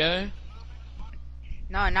there?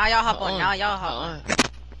 No, now y'all hop on. Now y'all hop on.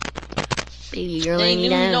 Baby, you're laying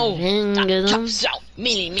down.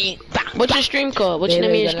 What's your stream called? What's your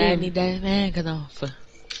name of your stream?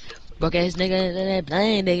 Broke ass nigga, that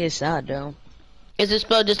blind nigga shot down. Is it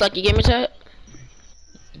spelled just like your gamer tag?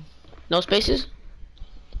 No spaces?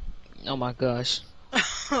 Oh my gosh.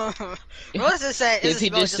 What's it say? If he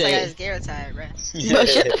just like said his gear tag, bro. Bro,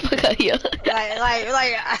 shut the fuck up, yo.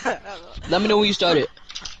 like. Let me know when you started.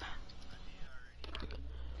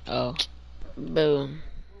 Oh. Boom.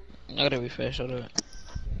 I gotta refresh, hold on.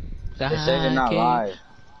 They say they're not live.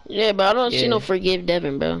 Yeah, but I don't see no forgive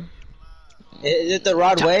Devin, bro. Is it the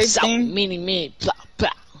Rod Wave thing? Me. Blah, blah.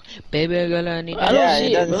 Baby girl, I need I don't Yeah, see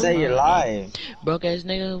it it, doesn't bro. say you're live. Broke ass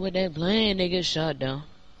nigga with that blind nigga shot down.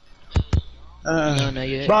 No,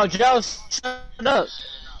 yeah. Bro, Joe, shut up.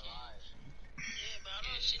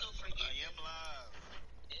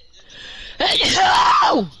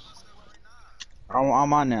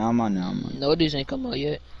 I'm on there. No, this ain't come out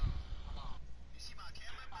yet.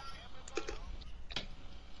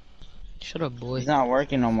 Shut up, boy. It's not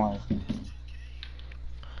working no more.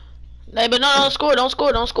 Hey, but no,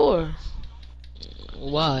 don't score.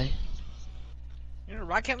 Why?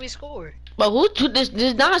 Why can't we score? But who this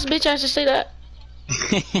Nas bitch has to say that?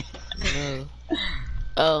 No.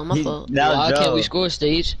 Oh, my fault. Why can't we score,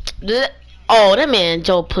 Stage? Oh, that man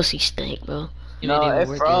Joe pussy stink, bro. No, it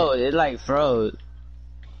froze. It like froze.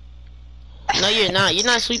 No, you're not. You're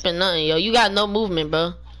not sweeping nothing, yo. You got no movement,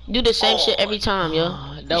 bro. You do the same shit every time, yo.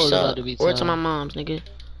 That was about to be Word to time. my moms, nigga.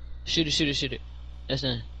 Shoot it. That's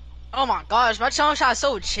done. Oh my gosh, my challenge shot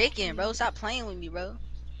so chicken, bro. Stop playing with me, bro.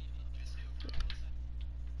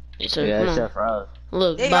 So, Yeah, come it's on. a froze.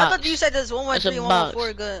 Look, Hey, I box. thought you said this 113,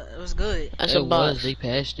 114 good. It was good. That's It a box. was, they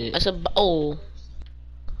passed it. That's a oh.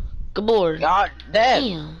 Good board. God damn.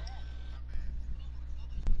 Damn.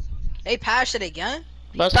 They passed it again?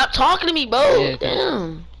 Bro, stop talking to me, bro. Yeah,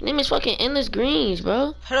 Damn. Name is fucking Endless Greens,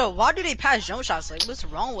 bro. Hold on, why do they pass jump shots? Like, what's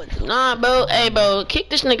wrong with them? Nah, bro. Hey, bro. Kick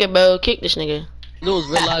this nigga, bro. Kick this nigga. It was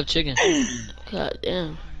real live chicken. God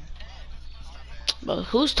damn. Bro,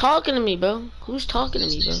 who's talking to me, bro? Who's talking to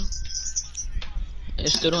me, bro? It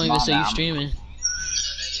still don't even say you streaming.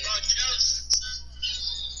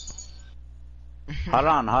 Hold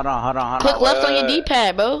on. Click left on your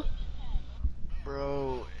D-pad, bro.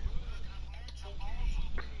 Bro.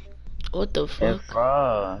 What the fuck?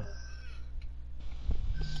 Bro.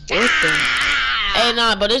 What the? Hey,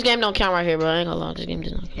 nah, but this game don't count right here, bro. I ain't gonna lie, this game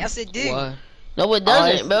doesn't count. Yes, it do. Why? No, it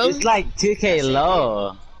doesn't, bro. It's like 2K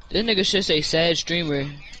low. This nigga should say sad streamer.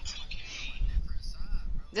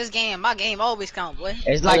 This game, my game always count, boy.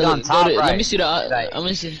 It's like on top right. Let me see the. Like, I'm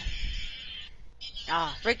gonna see.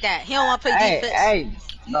 Ah, freak that. He don't want to play defense. Hey,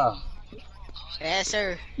 no. Yes,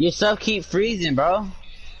 sir. Your stuff keep freezing, bro.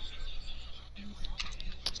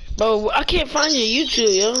 Bro, I can't find your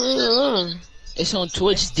YouTube, yo. Leave me alone. It's on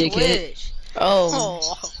Twitch, dickhead. Twitch.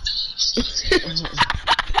 Oh.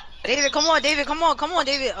 David, come on, David. Come on,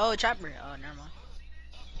 David. Oh, Trapper. Oh, never mind.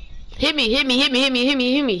 Hit me.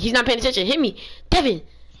 He's not paying attention. Hit me. Devin.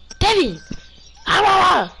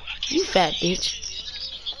 Ah, you fat bitch.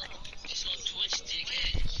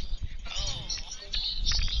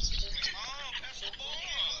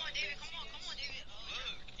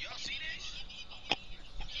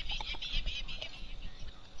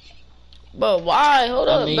 Bro, why? Hold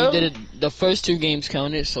up, I mean, bro. you did it. The first 2 games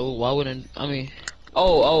counted, so why wouldn't? I mean,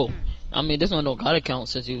 oh. I mean, this one don't gotta count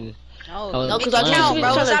since you. No, No, make 'cause it I count, just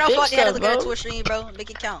bro. was It's trying not to our fault fix they had to stuff, look at a bro. Twitch stream, bro. Make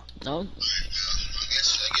it count. No.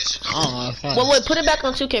 Oh, fine. Well, wait, put it back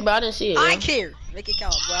on 2K, bro. I didn't see it. I yo. don't care. Make it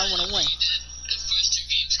count, bro. I want to win.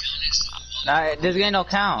 Nah, this game don't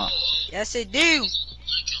count. Yes, it do.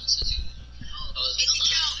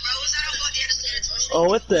 Oh,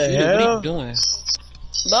 what the Dude, what are you doing?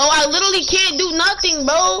 Bro, I literally can't do nothing,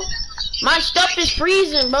 bro. My stuff is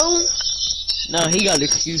freezing, bro. No, he got an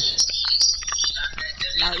excuse.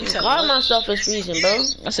 Nah, you said God, what? my stuff is freezing, bro.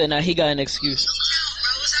 I said, nah, he got an excuse.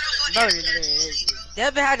 Bro,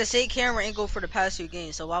 Devin had the same camera angle for the past 2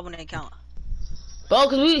 games, so why wouldn't it count? Bro,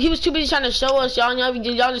 cause he was too busy trying to show us, y'all.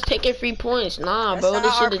 Y'all just taking free points. Nah, That's bro, not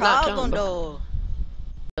this our shit does not problem, count, bro.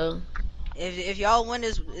 though. If y'all win,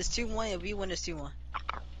 it's 2-1. If we win, it's 2-1.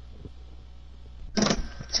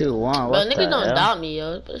 2-1. Bro, What niggas the don't hell? doubt me,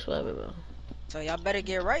 yo. But it's whatever, bro. So y'all better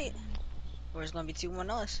get right, or it's gonna be 2-1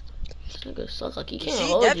 us. This nigga sucks like he can't See,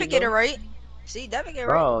 hold Devin you, get it bro. right. See, Devin get it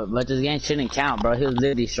right. Bro, but this game shouldn't count, bro. He was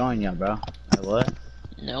literally showing you, bro. Like, what?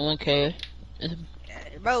 No one cares.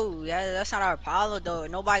 Bro, that's not our problem, though.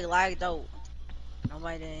 Nobody lagged, though.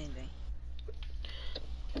 Nobody did anything.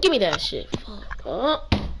 Give me that shit.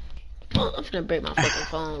 Fuck. I'm finna break my fucking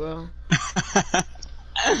phone, bro.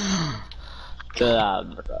 Nah,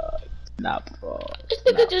 bro. Nah, bro. This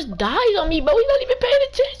nigga just died on me, bro. He's not even paying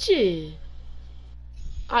attention.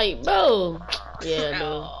 Alright, bro. Yeah,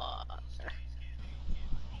 bro.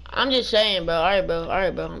 I'm just saying, bro.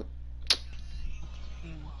 Alright, bro.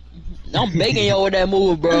 I'm begging y'all with that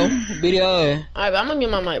move, bro. Video. Alright, bro. I'm gonna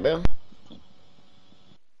mute my mic, bro.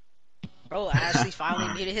 Bro, Ashley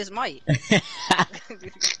finally muted his mic.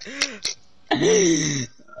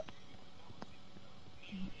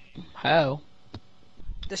 How?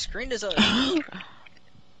 The screen is up.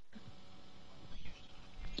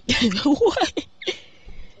 What?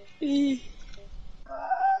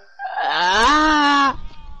 I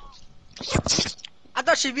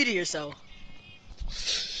thought you muted yourself.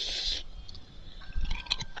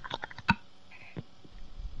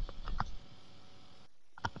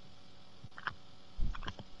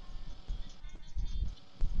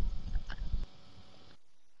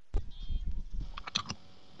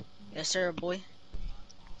 Yes, sir, boy.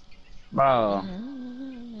 Bro.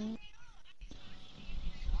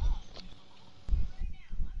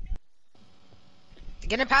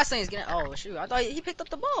 Getting past lanes, getting. Oh shoot! I thought he picked up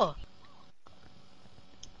the ball.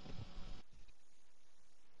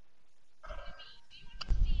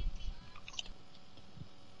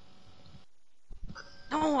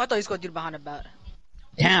 No, I thought he was gonna do the behind the back.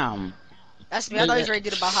 Damn. That's me. I thought he was ready to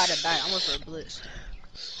do the behind the back. I went for a blitz.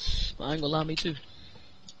 I ain't gonna lie, me too.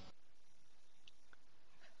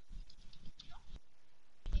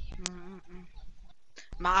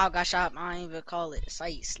 My out got shot. I ain't even call it.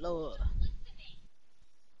 Sight slow up.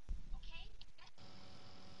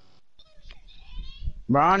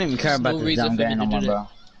 Bro, I don't even care about no this reason dumb for me game to no more, do bro.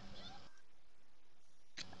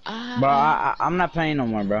 Bro, I'm not playing no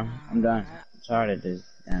more, bro. I'm done. Sorry to this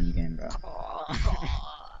damn game, bro.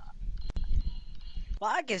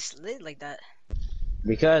 Why I get slid like that?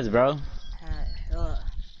 Because, bro.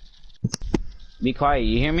 Be quiet,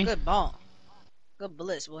 you hear me? Good ball. Good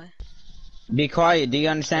bullets, boy. Be quiet, do you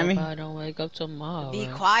understand me? If I don't wake up tomorrow. Be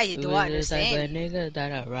quiet, do I understand? Nigga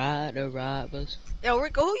that I ride the robbers. Yo,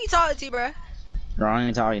 Rico, who you talking to, bruh? Bro, I'm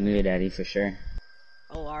ain't talking to you, daddy, for sure.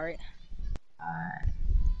 Oh, alright.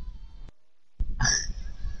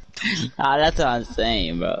 Ah, that's what I'm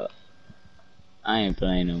saying, bro. I ain't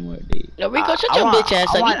playing no more, dude. Yo, Rico, shut your bitch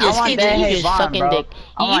ass up. You just sucking dick.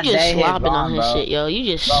 You just slopping on his shit, yo. You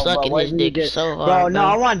just sucking his dick so hard, bro. No,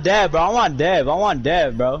 I want Dev, bro. I want Dev,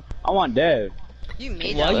 bro. I want Dev. You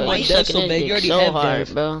made Why that. you want Dev so big? You already have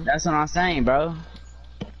Dev, bro. That's what I'm saying, bro.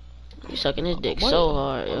 You sucking his dick so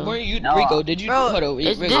hard, yo. Where you, Rico? Did you? Hold on,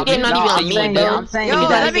 this game not even on me, bro. Yo,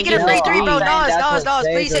 let me get a free 3, bro. Nos,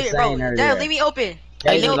 please save it, bro. Dad, leave me open.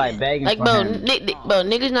 Like begging like, for bro, him. bro,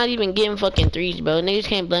 niggas not even getting fucking 3s, bro. Niggas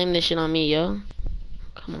can't blame this shit on me, yo.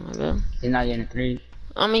 Come on, bro. He's not getting 3.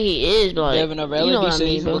 I mean, he is, but like, Devin O'Reilly, you know what I said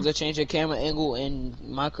mean, he's bro. supposed to change your camera angle in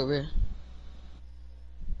my career.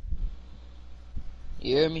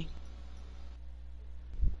 You hear me?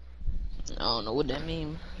 I don't know what that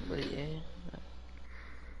means, but yeah.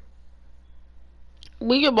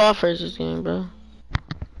 We get ball first this game, bro.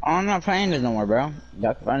 I'm not playing this no more, bro.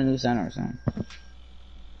 Y'all can find a new center or something.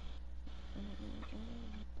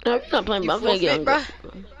 No, you're not playing, but I'm gonna get bro.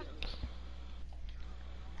 him.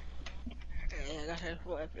 Yeah, I got that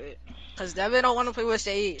forfeit. Cause Devin don't want to play with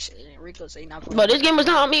Sage. Rico say not playing. But this game was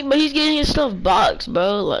not on me, but he's getting his stuff boxed,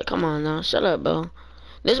 bro. Like, come on now, shut up, bro.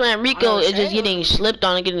 This man Rico is just getting slipped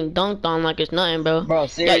on and getting dunked on like it's nothing, bro. Bro,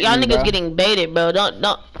 seriously, y'all niggas bro. getting baited, bro. Don't.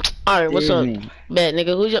 Alright, what's up? Seriously. Bet,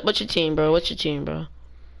 nigga, what's your team, bro? What's your team, bro?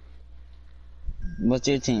 What's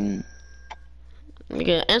your team?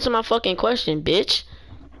 Nigga, answer my fucking question, bitch.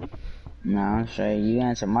 Nah, straight. You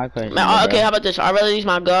answer my question. Man, okay, how about this? Aurelie's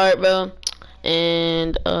my guard, bro.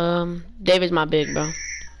 And, David's my big, bro.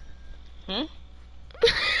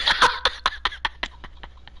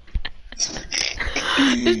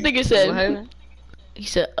 This nigga said, he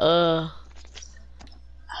said,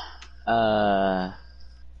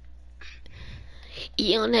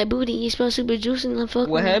 eat on that booty, you smell super juicy, and I fucking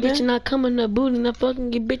What bitch happened? and I come in the booty, and I fucking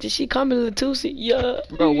get bitches, she coming in the Tusi, yeah.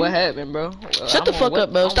 Bro, what happened, bro? Shut the fuck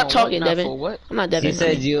up, bro. Stop talking, Devin. I'm not Devin. He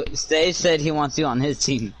said Stage said he wants you on his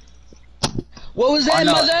team. What was that, Oh,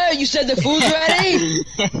 no. mother? You said the food's ready?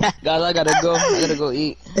 Guys, I gotta go. I gotta go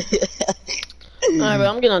eat. Alright, bro,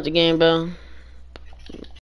 I'm getting out the game, bro.